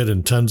really good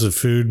and tons of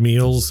food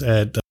meals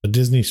at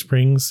Disney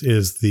Springs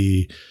is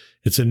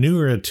it's a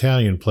newer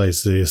Italian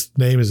place. The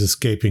name is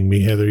escaping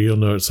me, Heather. You'll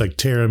know it's like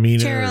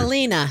Terramina.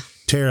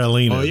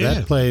 Terralina. Oh, yeah.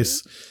 That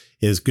place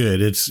is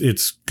good.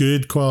 It's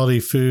good quality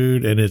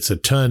food, and it's a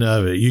ton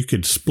of it. You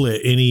could split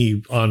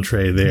any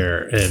entree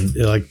there, and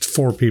like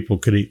 4 people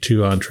could eat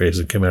 2 entrees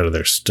and come out of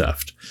there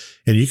stuffed.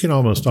 And you can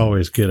almost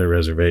always get a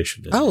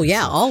reservation. Oh,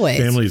 yeah, always.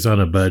 Families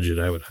on a budget,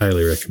 I would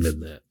highly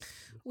recommend that.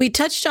 We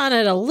touched on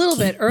it a little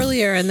bit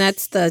earlier, and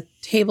that's the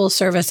table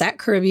service at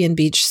Caribbean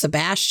Beach.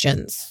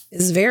 Sebastian's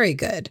is very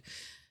good.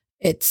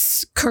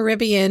 It's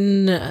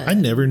Caribbean. I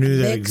never knew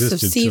that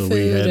existed until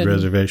we had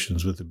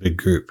reservations with a big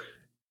group.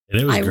 And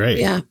it was great.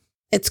 Yeah.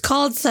 It's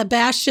called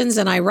Sebastian's,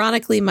 and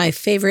ironically, my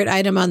favorite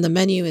item on the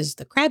menu is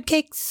the crab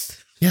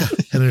cakes. Yeah,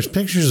 and there's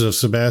pictures of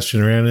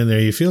Sebastian around in there.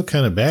 You feel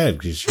kind of bad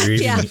because you're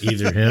eating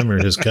either him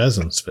or his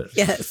cousins. But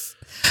yes,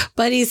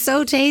 but he's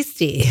so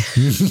tasty.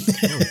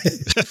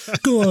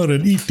 Go on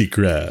and eat the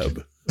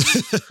crab.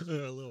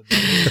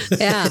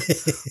 Yeah,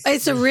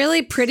 it's a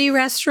really pretty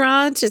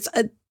restaurant.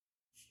 It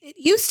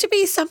used to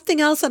be something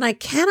else, and I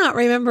cannot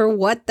remember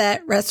what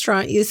that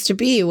restaurant used to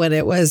be when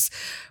it was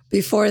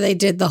before they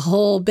did the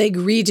whole big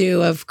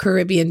redo of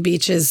Caribbean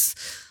Beach's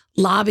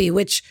lobby,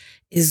 which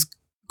is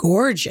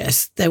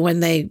gorgeous. That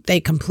when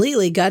they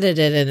completely gutted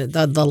it, and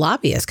the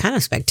lobby is kind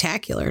of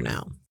spectacular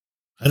now.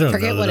 I don't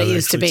forget what it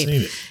used to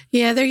be.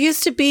 Yeah, there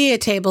used to be a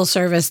table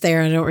service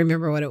there. I don't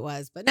remember what it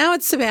was, but now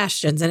it's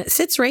Sebastian's, and it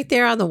sits right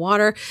there on the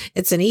water.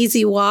 It's an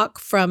easy walk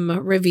from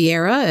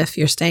Riviera if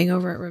you're staying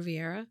over at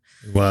Riviera.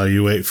 While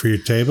you wait for your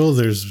table,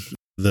 there's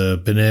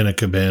the Banana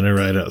Cabana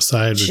right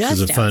outside, which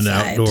is a fun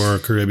outdoor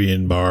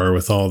Caribbean bar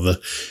with all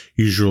the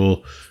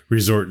usual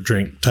resort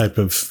drink type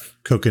of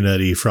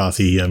coconutty,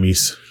 frothy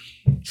yummies.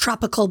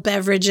 Tropical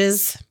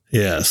beverages.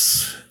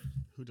 Yes.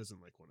 Who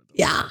doesn't like one of those?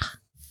 Yeah.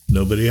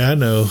 Nobody I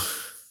know.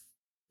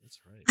 That's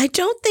right. I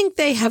don't think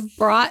they have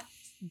brought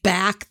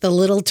back the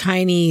little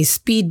tiny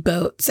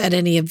speedboats at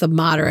any of the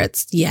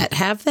moderates yet,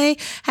 have they?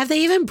 Have they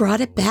even brought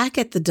it back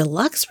at the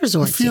deluxe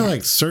resort? I feel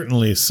like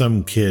certainly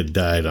some kid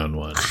died on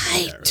one.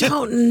 I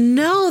don't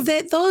know.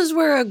 Those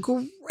were a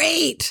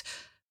great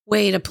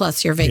way to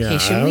plus your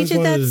vacation. Yeah, we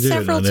did that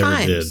several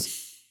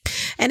times.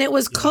 And it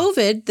was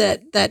COVID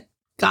that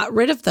got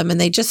rid of them,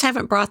 and they just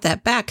haven't brought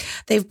that back.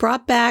 They've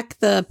brought back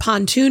the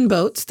pontoon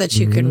boats that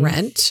you can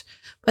rent,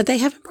 but they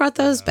haven't brought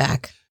those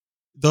back.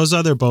 Those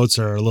other boats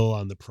are a little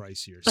on the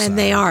pricier side. And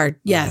they are,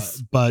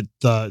 yes. But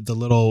the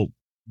little,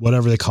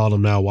 whatever they call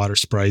them now, water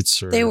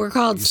sprites. Or they were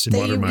called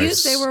water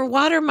mice. They were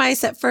water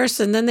mice at first,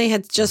 and then they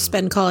had just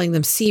been calling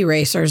them Sea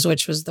Racers,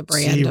 which was the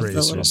brand of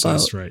the little boat.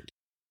 That's right.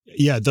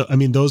 Yeah,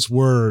 those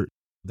were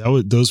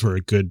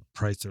a good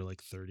price. They're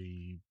like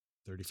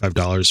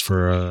 $35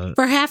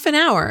 for half an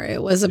hour.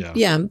 It was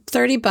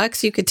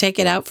 $30. You could take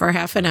it out for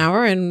half an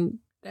hour, and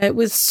it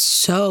was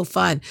so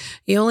fun.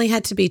 You only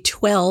had to be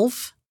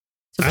 12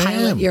 to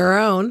pilot your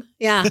own.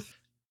 Yeah.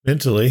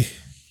 Mentally.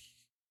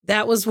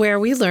 That was where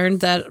we learned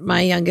that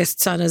my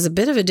youngest son is a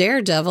bit of a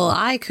daredevil.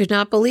 I could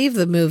not believe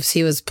the moves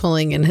he was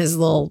pulling in his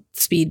little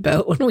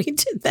speedboat when we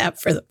did that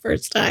for the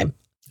first time.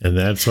 And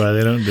that's why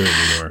they don't do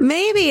it anymore.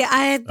 Maybe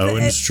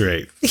Owen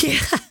straight. Yeah.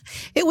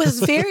 It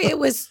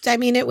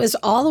was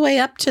all the way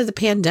up to the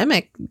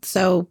pandemic.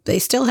 So they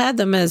still had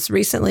them as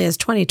recently as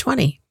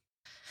 2020.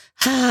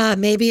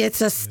 Maybe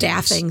it's a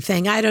staffing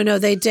thing. I don't know.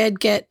 They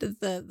did get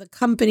the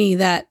company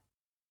that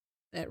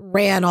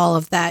ran all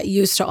of that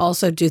used to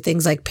also do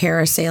things like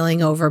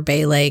parasailing over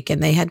Bay Lake,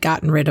 and they had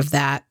gotten rid of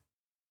that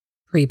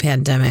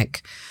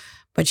pre-pandemic,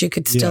 but you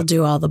could still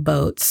do all the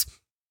boats.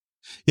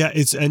 Yeah,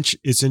 it's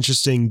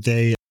interesting.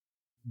 They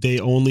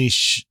only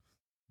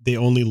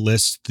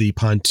list the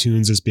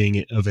pontoons as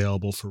being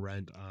available for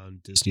rent on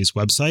Disney's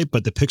website,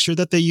 but the picture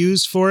that they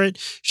use for it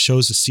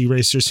shows the Sea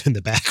Racers in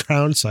the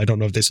background. So I don't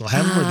know if they still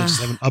have them or they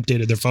just haven't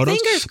updated their photos.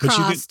 Fingers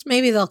crossed.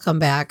 Maybe they'll come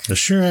back. I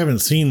sure haven't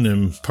seen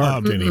them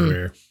parked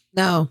anywhere.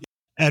 No.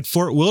 At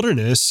Fort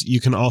Wilderness, you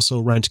can also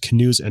rent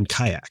canoes and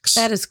kayaks.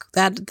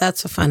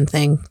 That's a fun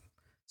thing.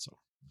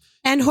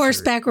 And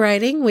horseback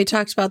riding. We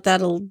talked about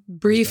that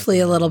briefly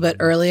a little bit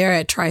earlier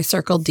at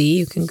Tri-Circle D.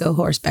 You can go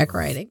horseback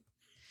riding.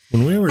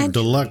 When we were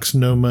deluxe,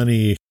 no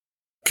money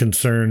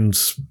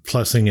concerns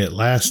plussing it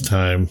last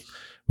time,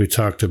 we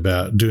talked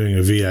about doing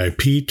a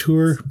VIP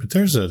tour, but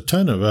there's a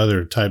ton of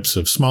other types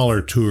of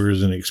smaller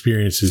tours and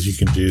experiences you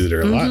can do that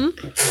are a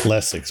lot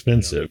less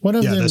expensive. One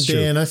of them,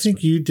 Dan, I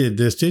think you did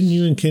this. Didn't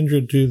you and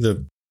Kendra do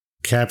the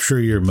capture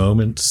your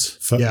moments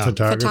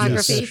photography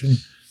session?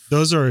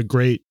 Those are a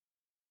great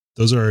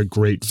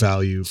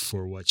value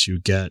for what you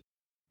get.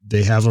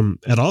 They have them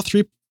at all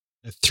three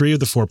of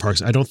the 4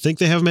 parks. I don't think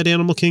they have them at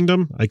Animal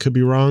Kingdom. I could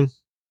be wrong.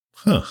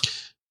 Huh.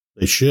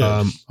 They should.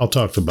 I'll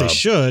talk to Bob. They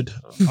should.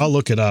 I'll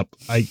look it up.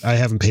 I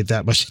haven't paid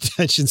that much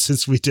attention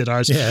since we did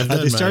ours. Yeah,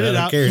 they started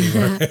out.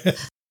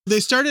 They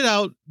started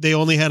out. They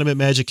only had them at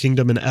Magic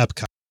Kingdom and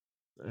Epcot,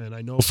 and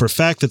I know for a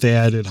fact that they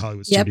added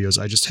Hollywood Studios.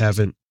 I just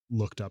haven't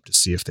looked up to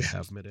see if they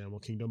have them at Animal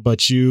Kingdom.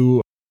 But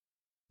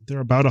they're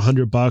about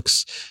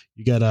 $100.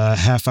 You get a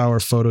half-hour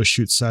photo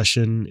shoot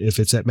session. If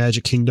it's at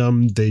Magic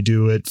Kingdom, they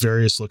do at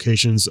various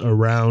locations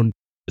around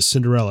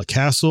Cinderella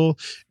Castle.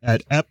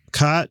 At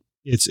Epcot,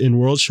 it's in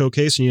World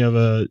Showcase, and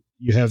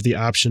you have the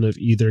option of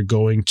either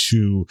going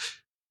to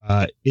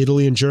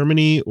Italy and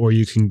Germany, or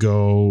you can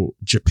go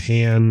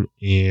Japan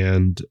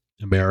and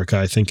America,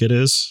 I think it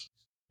is.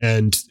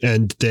 And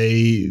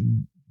they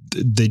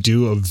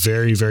do a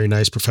very, very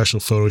nice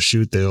professional photo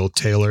shoot. They'll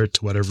tailor it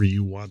to whatever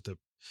you want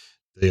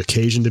the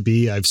occasion to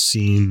be. I've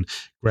seen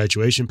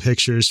graduation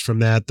pictures from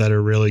that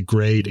are really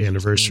great.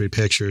 Anniversary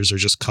pictures, or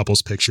just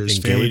couples pictures,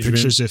 family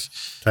pictures.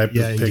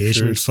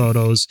 Engagement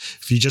photos.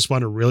 If you just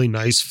want a really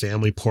nice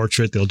family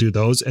portrait, they'll do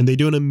those, and they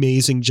do an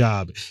amazing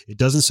job. It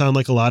doesn't sound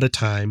like a lot of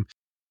time,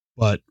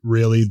 but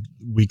really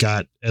we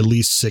got at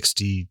least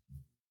 60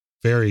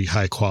 very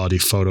high quality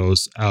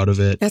photos out of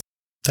it.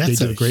 That's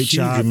they do a great huge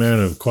job.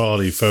 Amount of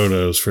quality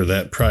photos for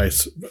that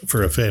price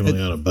for a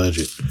family on a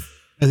budget.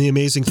 And the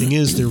amazing thing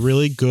is they're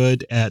really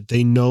good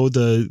they know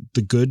the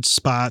good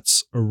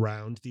spots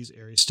around these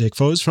areas to take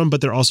photos from,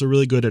 but they're also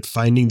really good at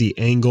finding the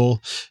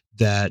angle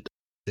that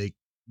they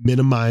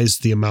minimize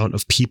the amount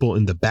of people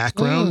in the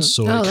background.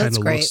 So it kind of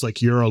looks like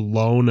you're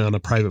alone on a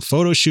private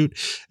photo shoot.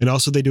 And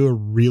also they do a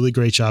really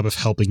great job of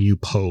helping you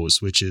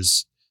pose, which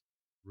is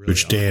really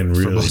Dan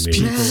really most needs.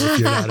 people if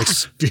you're not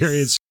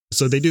experienced.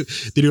 So they do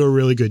a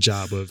really good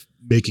job of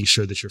making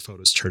sure that your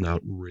photos turn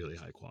out really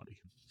high quality.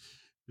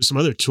 There's some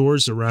other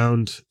tours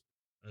around,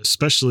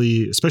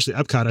 especially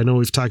Epcot. I know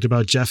we've talked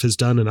about, Jeff has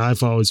done, and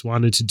I've always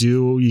wanted to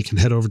do. You can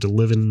head over to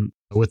Living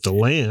with the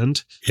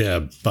Land.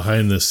 Yeah,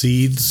 Behind the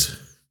Seeds.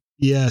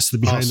 Yes, the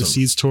Behind the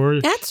Seeds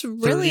tour. That's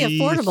really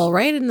affordable,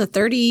 right? In the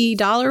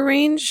 $30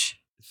 range?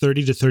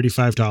 $30 to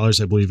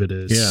 $35, I believe it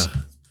is. Yeah.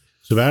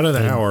 It's about an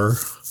hour,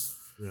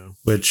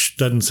 which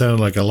doesn't sound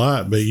like a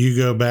lot, but you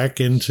go back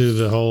into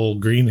the whole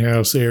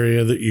greenhouse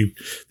area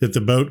that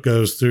the boat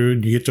goes through,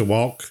 and you get to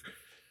walk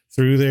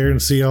through there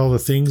and see all the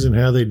things and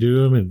how they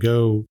do them, and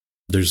go.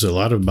 There's a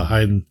lot of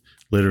behind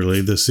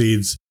literally the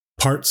seeds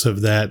parts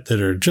of that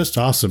are just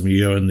awesome.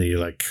 You go in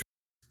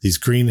these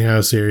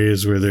greenhouse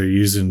areas where they're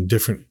using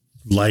different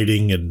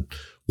lighting and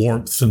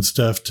warmth and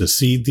stuff to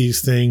seed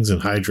these things,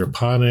 and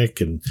hydroponic,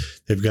 and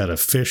they've got a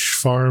fish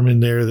farm in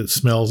there that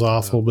smells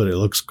awful, but it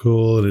looks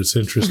cool and it's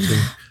interesting.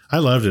 I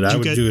loved it. I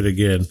would do it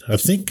again. I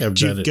think I've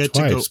done it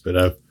twice,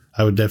 but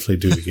I would definitely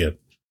do it again.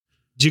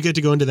 Did you get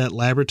to go into that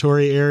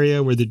laboratory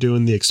area where they're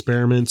doing the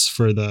experiments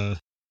for the...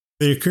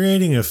 They're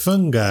creating a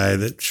fungi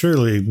that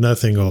surely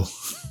nothing will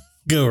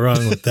go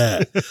wrong with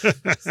that.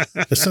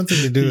 It's something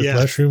to do with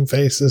mushroom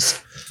faces.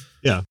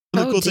 Yeah.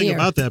 The cool thing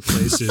about that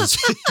place is...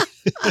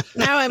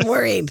 Now I'm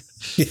worried.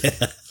 Yeah.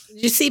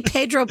 Did you see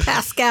Pedro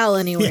Pascal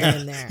anywhere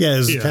in there? Yeah, it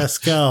was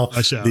Pascal.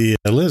 The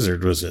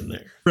lizard was in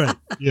there. Right.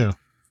 Yeah.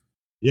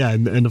 Yeah.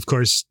 And of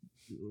course,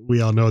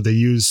 we all know they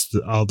use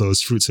all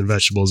those fruits and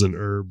vegetables and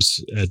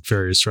herbs at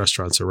various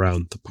restaurants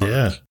around the park.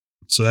 Yeah.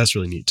 So that's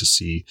really neat to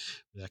see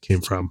where that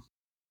came from.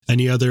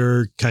 Any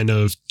other kind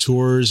of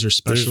tours or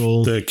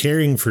special? There's the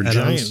Caring for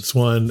Giants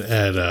one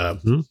at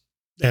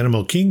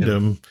Animal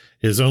Kingdom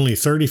is only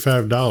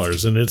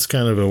 $35, and it's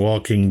kind of a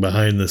walking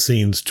behind the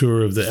scenes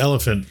tour of the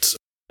elephant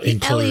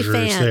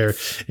enclosures there,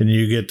 and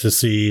you get to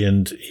see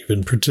and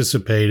even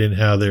participate in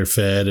how they're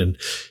fed and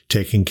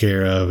taken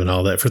care of and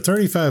all that for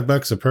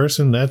 $35 a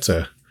person.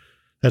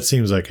 That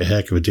seems like a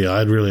heck of a deal.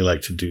 I'd really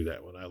like to do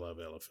that one. I love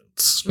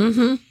elephants.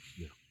 Mm-hmm.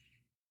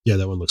 Yeah,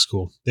 that one looks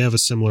cool. They have a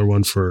similar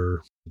one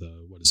for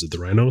the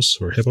rhinos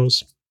or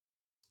hippos?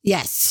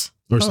 Yes.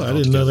 I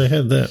didn't know they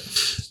had that.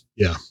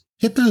 Yeah.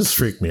 Hippos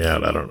freak me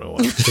out. I don't know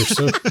why.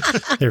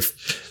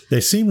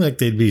 They seem like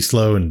they'd be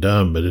slow and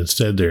dumb, but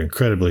instead they're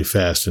incredibly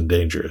fast and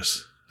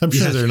dangerous. I'm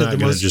sure they're not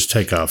going to just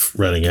take off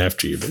running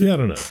after you, but I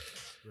don't know.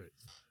 Right.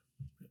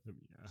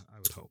 I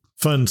would hope.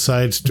 Fun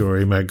side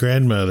story. My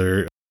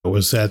grandmother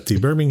was at the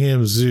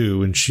Birmingham Zoo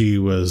when she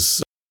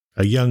was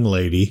a young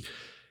lady,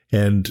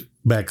 and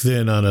back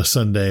then on a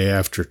Sunday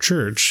after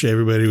church,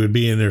 everybody would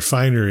be in their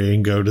finery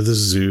and go to the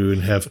zoo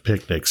and have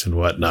picnics and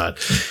whatnot.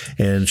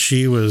 And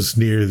she was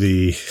near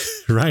the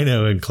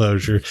rhino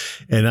enclosure.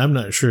 And I'm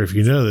not sure if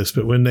you know this,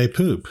 but when they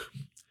poop,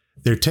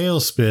 their tail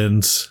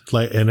spins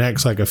and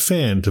acts like a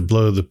fan to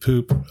blow the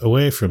poop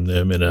away from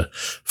them in a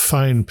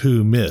fine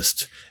poo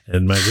mist.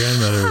 And my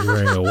grandmother was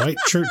wearing a white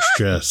church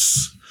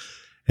dress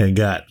and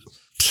got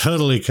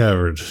totally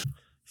covered.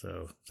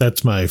 So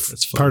that's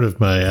part of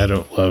my I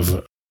don't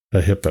love a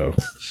hippo.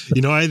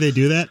 You know why they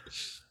do that?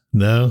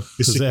 No?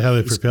 Is that how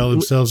they propel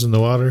themselves in the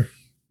water?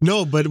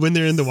 No, but when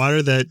they're in the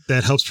water,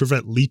 that helps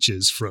prevent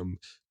leeches from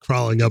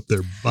crawling up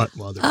their butt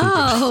while they're pooping.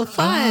 Oh,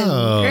 fun.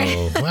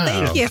 Oh, wow.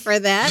 Thank you for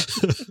that.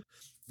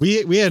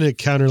 We had an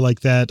encounter like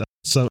that.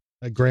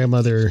 A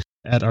grandmother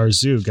at our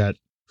zoo got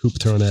poop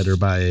thrown at her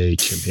by a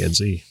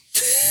chimpanzee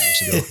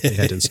years ago. They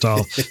had to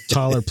install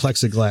taller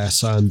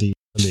plexiglass on the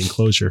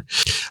enclosure.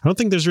 I don't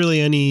think there's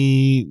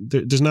really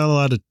there's not a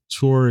lot of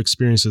tour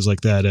experiences like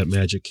that at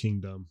Magic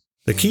Kingdom.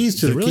 The Keys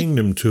to the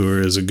Kingdom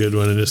tour is a good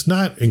one, and it's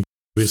not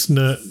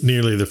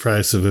nearly the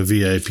price of a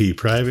VIP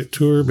private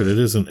tour, but it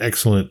is an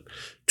excellent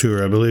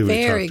tour. I believe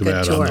we talked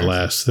about on the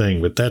last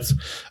thing, but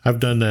I've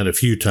done that a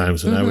few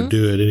times, and I would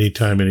do it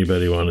anytime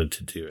anybody wanted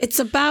to do it. It's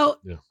about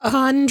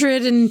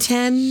 $110,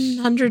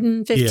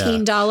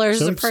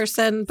 $115 a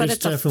person, but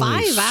it's a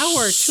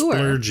 5-hour tour.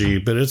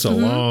 Splurgy, but it's a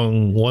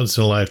long, once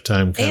in a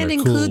lifetime kind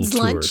of cool includes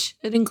lunch.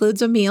 It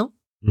includes a meal.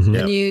 Mm-hmm.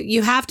 And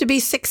you have to be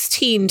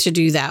 16 to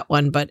do that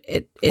one, but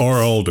it's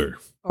or older.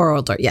 Or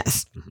older,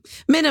 yes.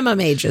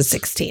 Minimum age is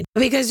 16.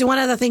 Because one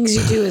of the things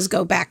you do is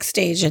go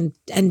backstage and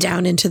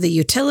down into the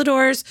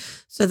utilidors,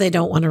 so they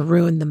don't want to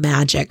ruin the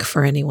magic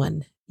for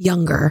anyone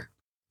younger.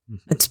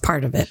 It's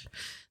part of it.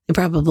 They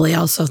probably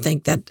also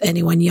think that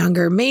anyone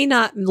younger may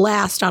not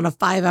last on a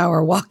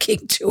 5-hour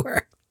walking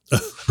tour.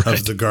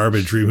 Of the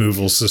garbage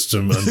removal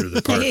system under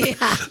the park.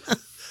 Yeah.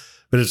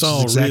 But it's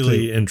all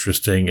really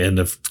interesting. And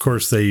of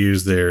course, they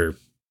use their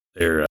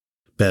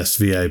best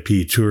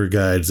VIP tour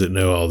guides that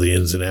know all the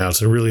ins and outs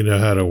and really know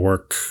how to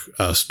work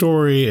a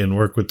story and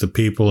work with the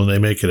people. And they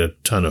make it a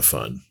ton of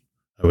fun.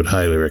 I would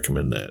highly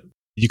recommend that.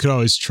 You could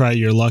always try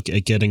your luck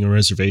at getting a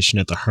reservation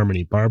at the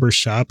Harmony Barber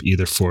Shop,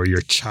 either for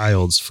your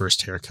child's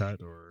first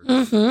haircut or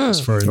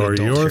for an adult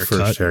your haircut.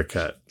 First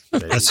haircut.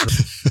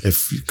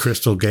 If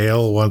Crystal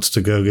Gale wants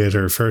to go get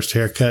her first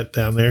haircut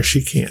down there,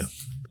 she can.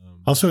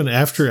 Also, an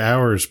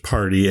after-hours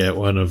party at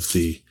one of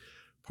the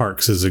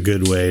parks is a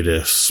good way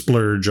to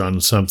splurge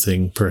on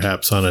something,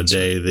 perhaps on a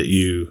day that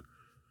you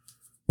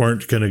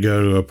weren't going to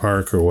go to a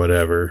park or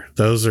whatever.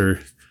 Those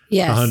are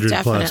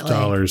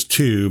 $100+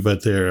 too,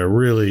 but they're a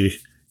really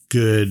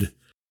good.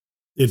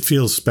 It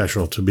feels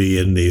special to be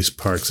in these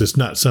parks. It's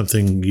not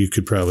something you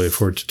could probably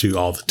afford to do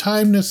all the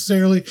time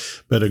necessarily,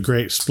 but a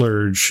great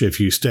splurge if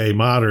you stay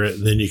moderate,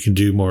 and then you can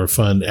do more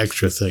fun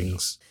extra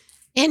things.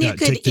 And you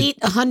could eat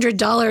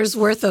 $100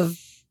 worth of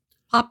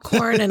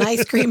popcorn and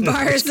ice cream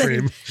bars.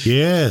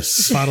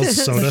 Yes. Bottled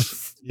soda.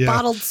 Yeah.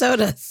 Bottled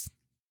sodas.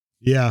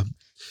 Yeah.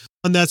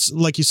 And that's,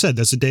 like you said,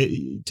 that's a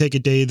day. Take a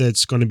day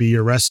that's going to be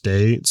your rest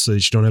day so that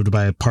you don't have to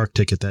buy a park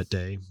ticket that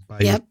day.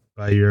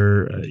 Buy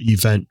your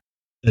event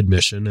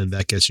admission, and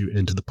that gets you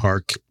into the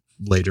park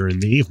later in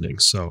the evening.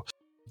 So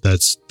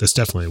that's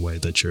definitely a way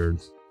that you're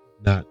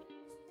not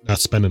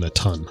spending a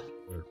ton.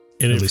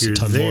 And if you're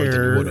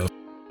there,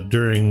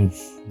 During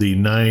the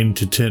 9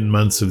 to 10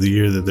 months of the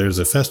year that there's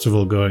a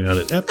festival going on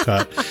at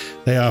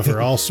Epcot, they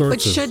offer all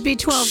sorts of should be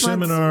 12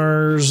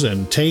 seminars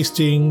and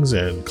tastings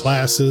and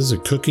classes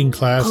and cooking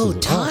classes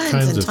and all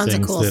kinds of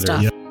things cool that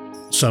stuff. are.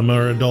 Some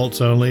are adults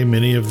only.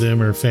 Many of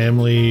them are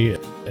family.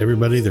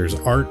 Everybody. There's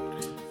art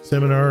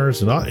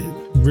seminars and all,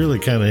 really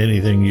kind of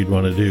anything you'd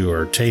want to do,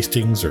 or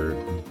tastings or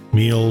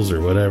meals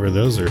or whatever.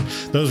 Those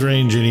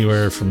range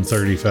anywhere from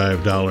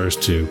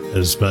 $35 to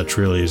as much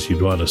really as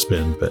you'd want to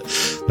spend. But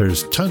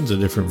there's tons of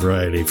different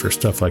variety for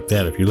stuff like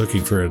that. If you're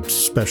looking for a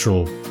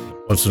special,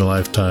 once in a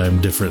lifetime,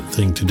 different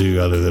thing to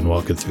do other than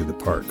walking through the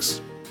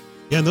parks.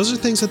 Yeah, and those are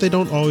things that they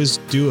don't always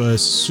do a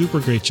super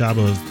great job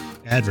of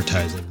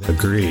advertising.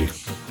 Agree.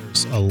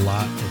 There's a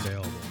lot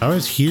available. I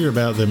always hear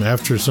about them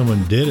after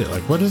someone did it.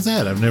 Like, what is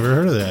that? I've never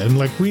heard of that. And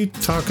like, we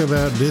talk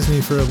about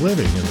Disney for a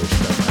living and this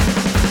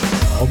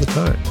stuff all the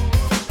time.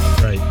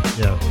 Right,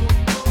 yeah.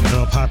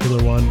 A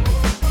popular one.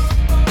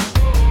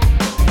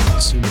 I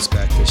assume it's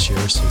back this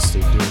year since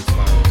they're doing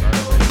Flower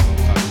Garden right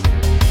now.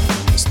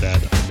 Popular is that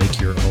make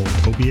your own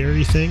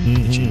topiary thing.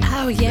 Mm-hmm.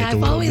 Oh, yeah.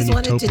 I've always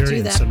wanted to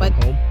do that, but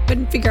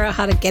couldn't figure out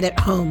how to get it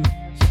home.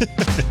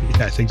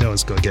 Yeah, I think that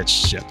one's going to get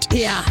shipped.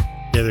 Yeah.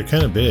 Yeah, they're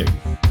kind of big.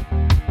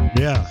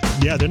 Yeah,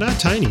 they're not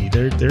tiny.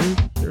 They're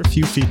a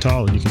few feet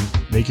tall, and you can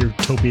make your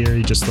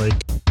topiary just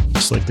like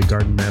the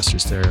garden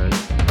masters there at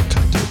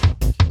Epcot do.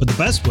 But the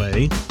best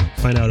way to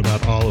find out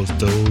about all of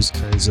those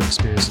kinds of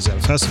experiences at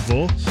a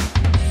festival,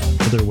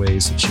 other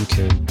ways that you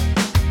can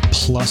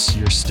plus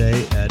your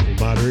stay at a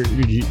moderate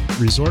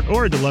resort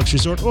or a deluxe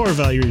resort or a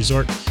value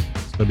resort,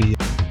 so be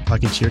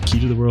talking to your Key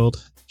to the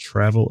World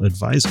travel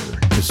advisor.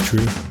 It's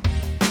true.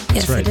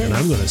 That's right. And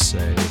I'm going to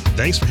say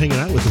thanks for hanging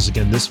out with us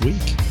again this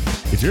week.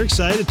 If you're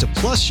excited to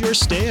plus your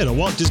stay at a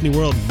Walt Disney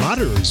World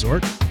moderate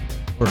resort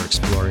or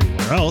explore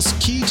anywhere else,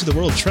 Key to the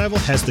World Travel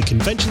has the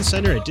Convention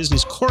Center at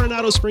Disney's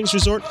Coronado Springs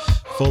Resort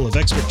full of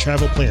expert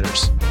travel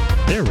planners.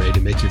 They're ready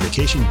to make your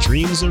vacation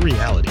dreams a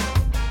reality.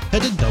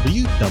 Head to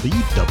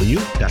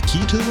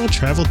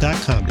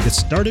www.keytotheworldtravel.com to get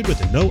started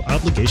with a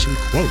no-obligation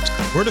quote.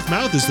 Word of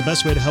mouth is the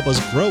best way to help us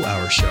grow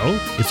our show.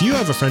 If you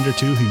have a friend or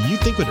two who you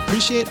think would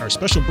appreciate our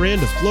special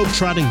brand of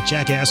globe-trotting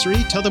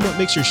jackassery, tell them what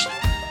makes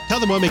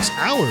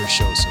our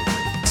show so great.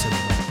 Send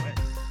them right away.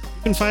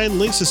 You can find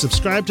links to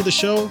subscribe to the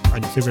show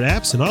on your favorite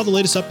apps and all the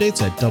latest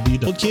updates at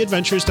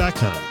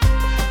www.keyadventures.com.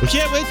 We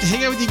can't wait to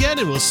hang out with you again,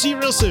 and we'll see you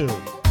real soon.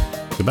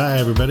 Goodbye,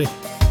 everybody.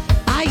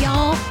 Bye,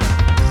 y'all.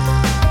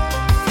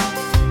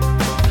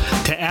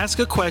 To ask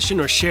a question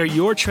or share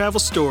your travel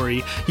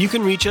story, you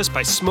can reach us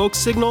by smoke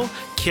signal,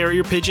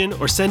 carrier pigeon,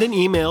 or send an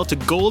email to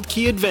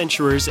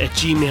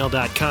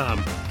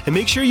goldkeyadventurers@gmail.com. And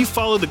make sure you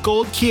follow the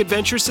Gold Key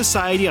Adventures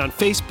Society on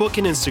Facebook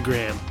and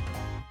Instagram.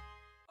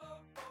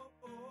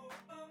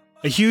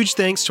 A huge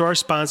thanks to our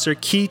sponsor,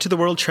 Key to the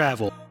World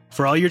Travel.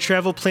 For all your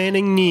travel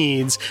planning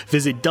needs,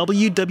 visit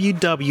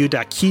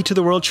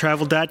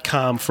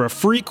www.keytotheworldtravel.com for a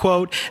free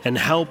quote and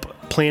help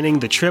planning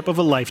the trip of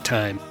a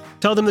lifetime.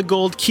 Tell them the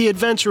Gold Key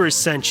Adventurers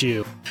sent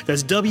you.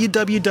 That's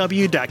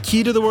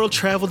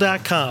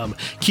www.keytotheworldtravel.com.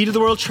 Key to the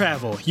World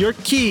Travel, your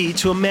key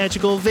to a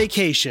magical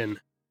vacation.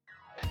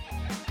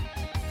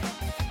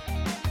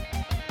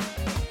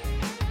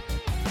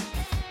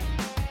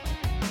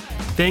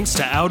 Thanks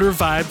to Outer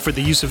Vibe for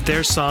the use of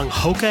their song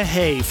Hoka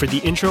Hey for the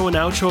intro and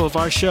outro of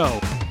our show.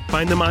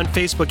 Find them on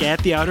Facebook at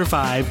The Outer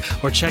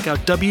Vibe, or check out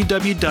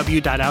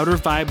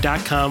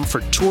www.outervibe.com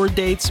for tour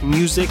dates,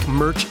 music,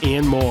 merch,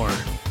 and more.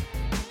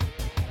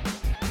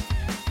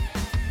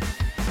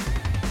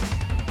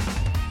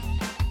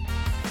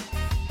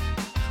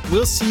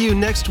 We'll see you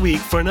next week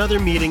for another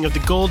meeting of the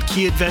Gold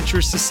Key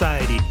Adventurers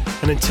Society.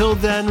 And until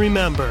then,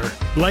 remember,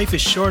 life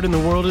is short and the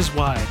world is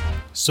wide,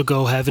 so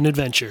go have an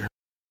adventure.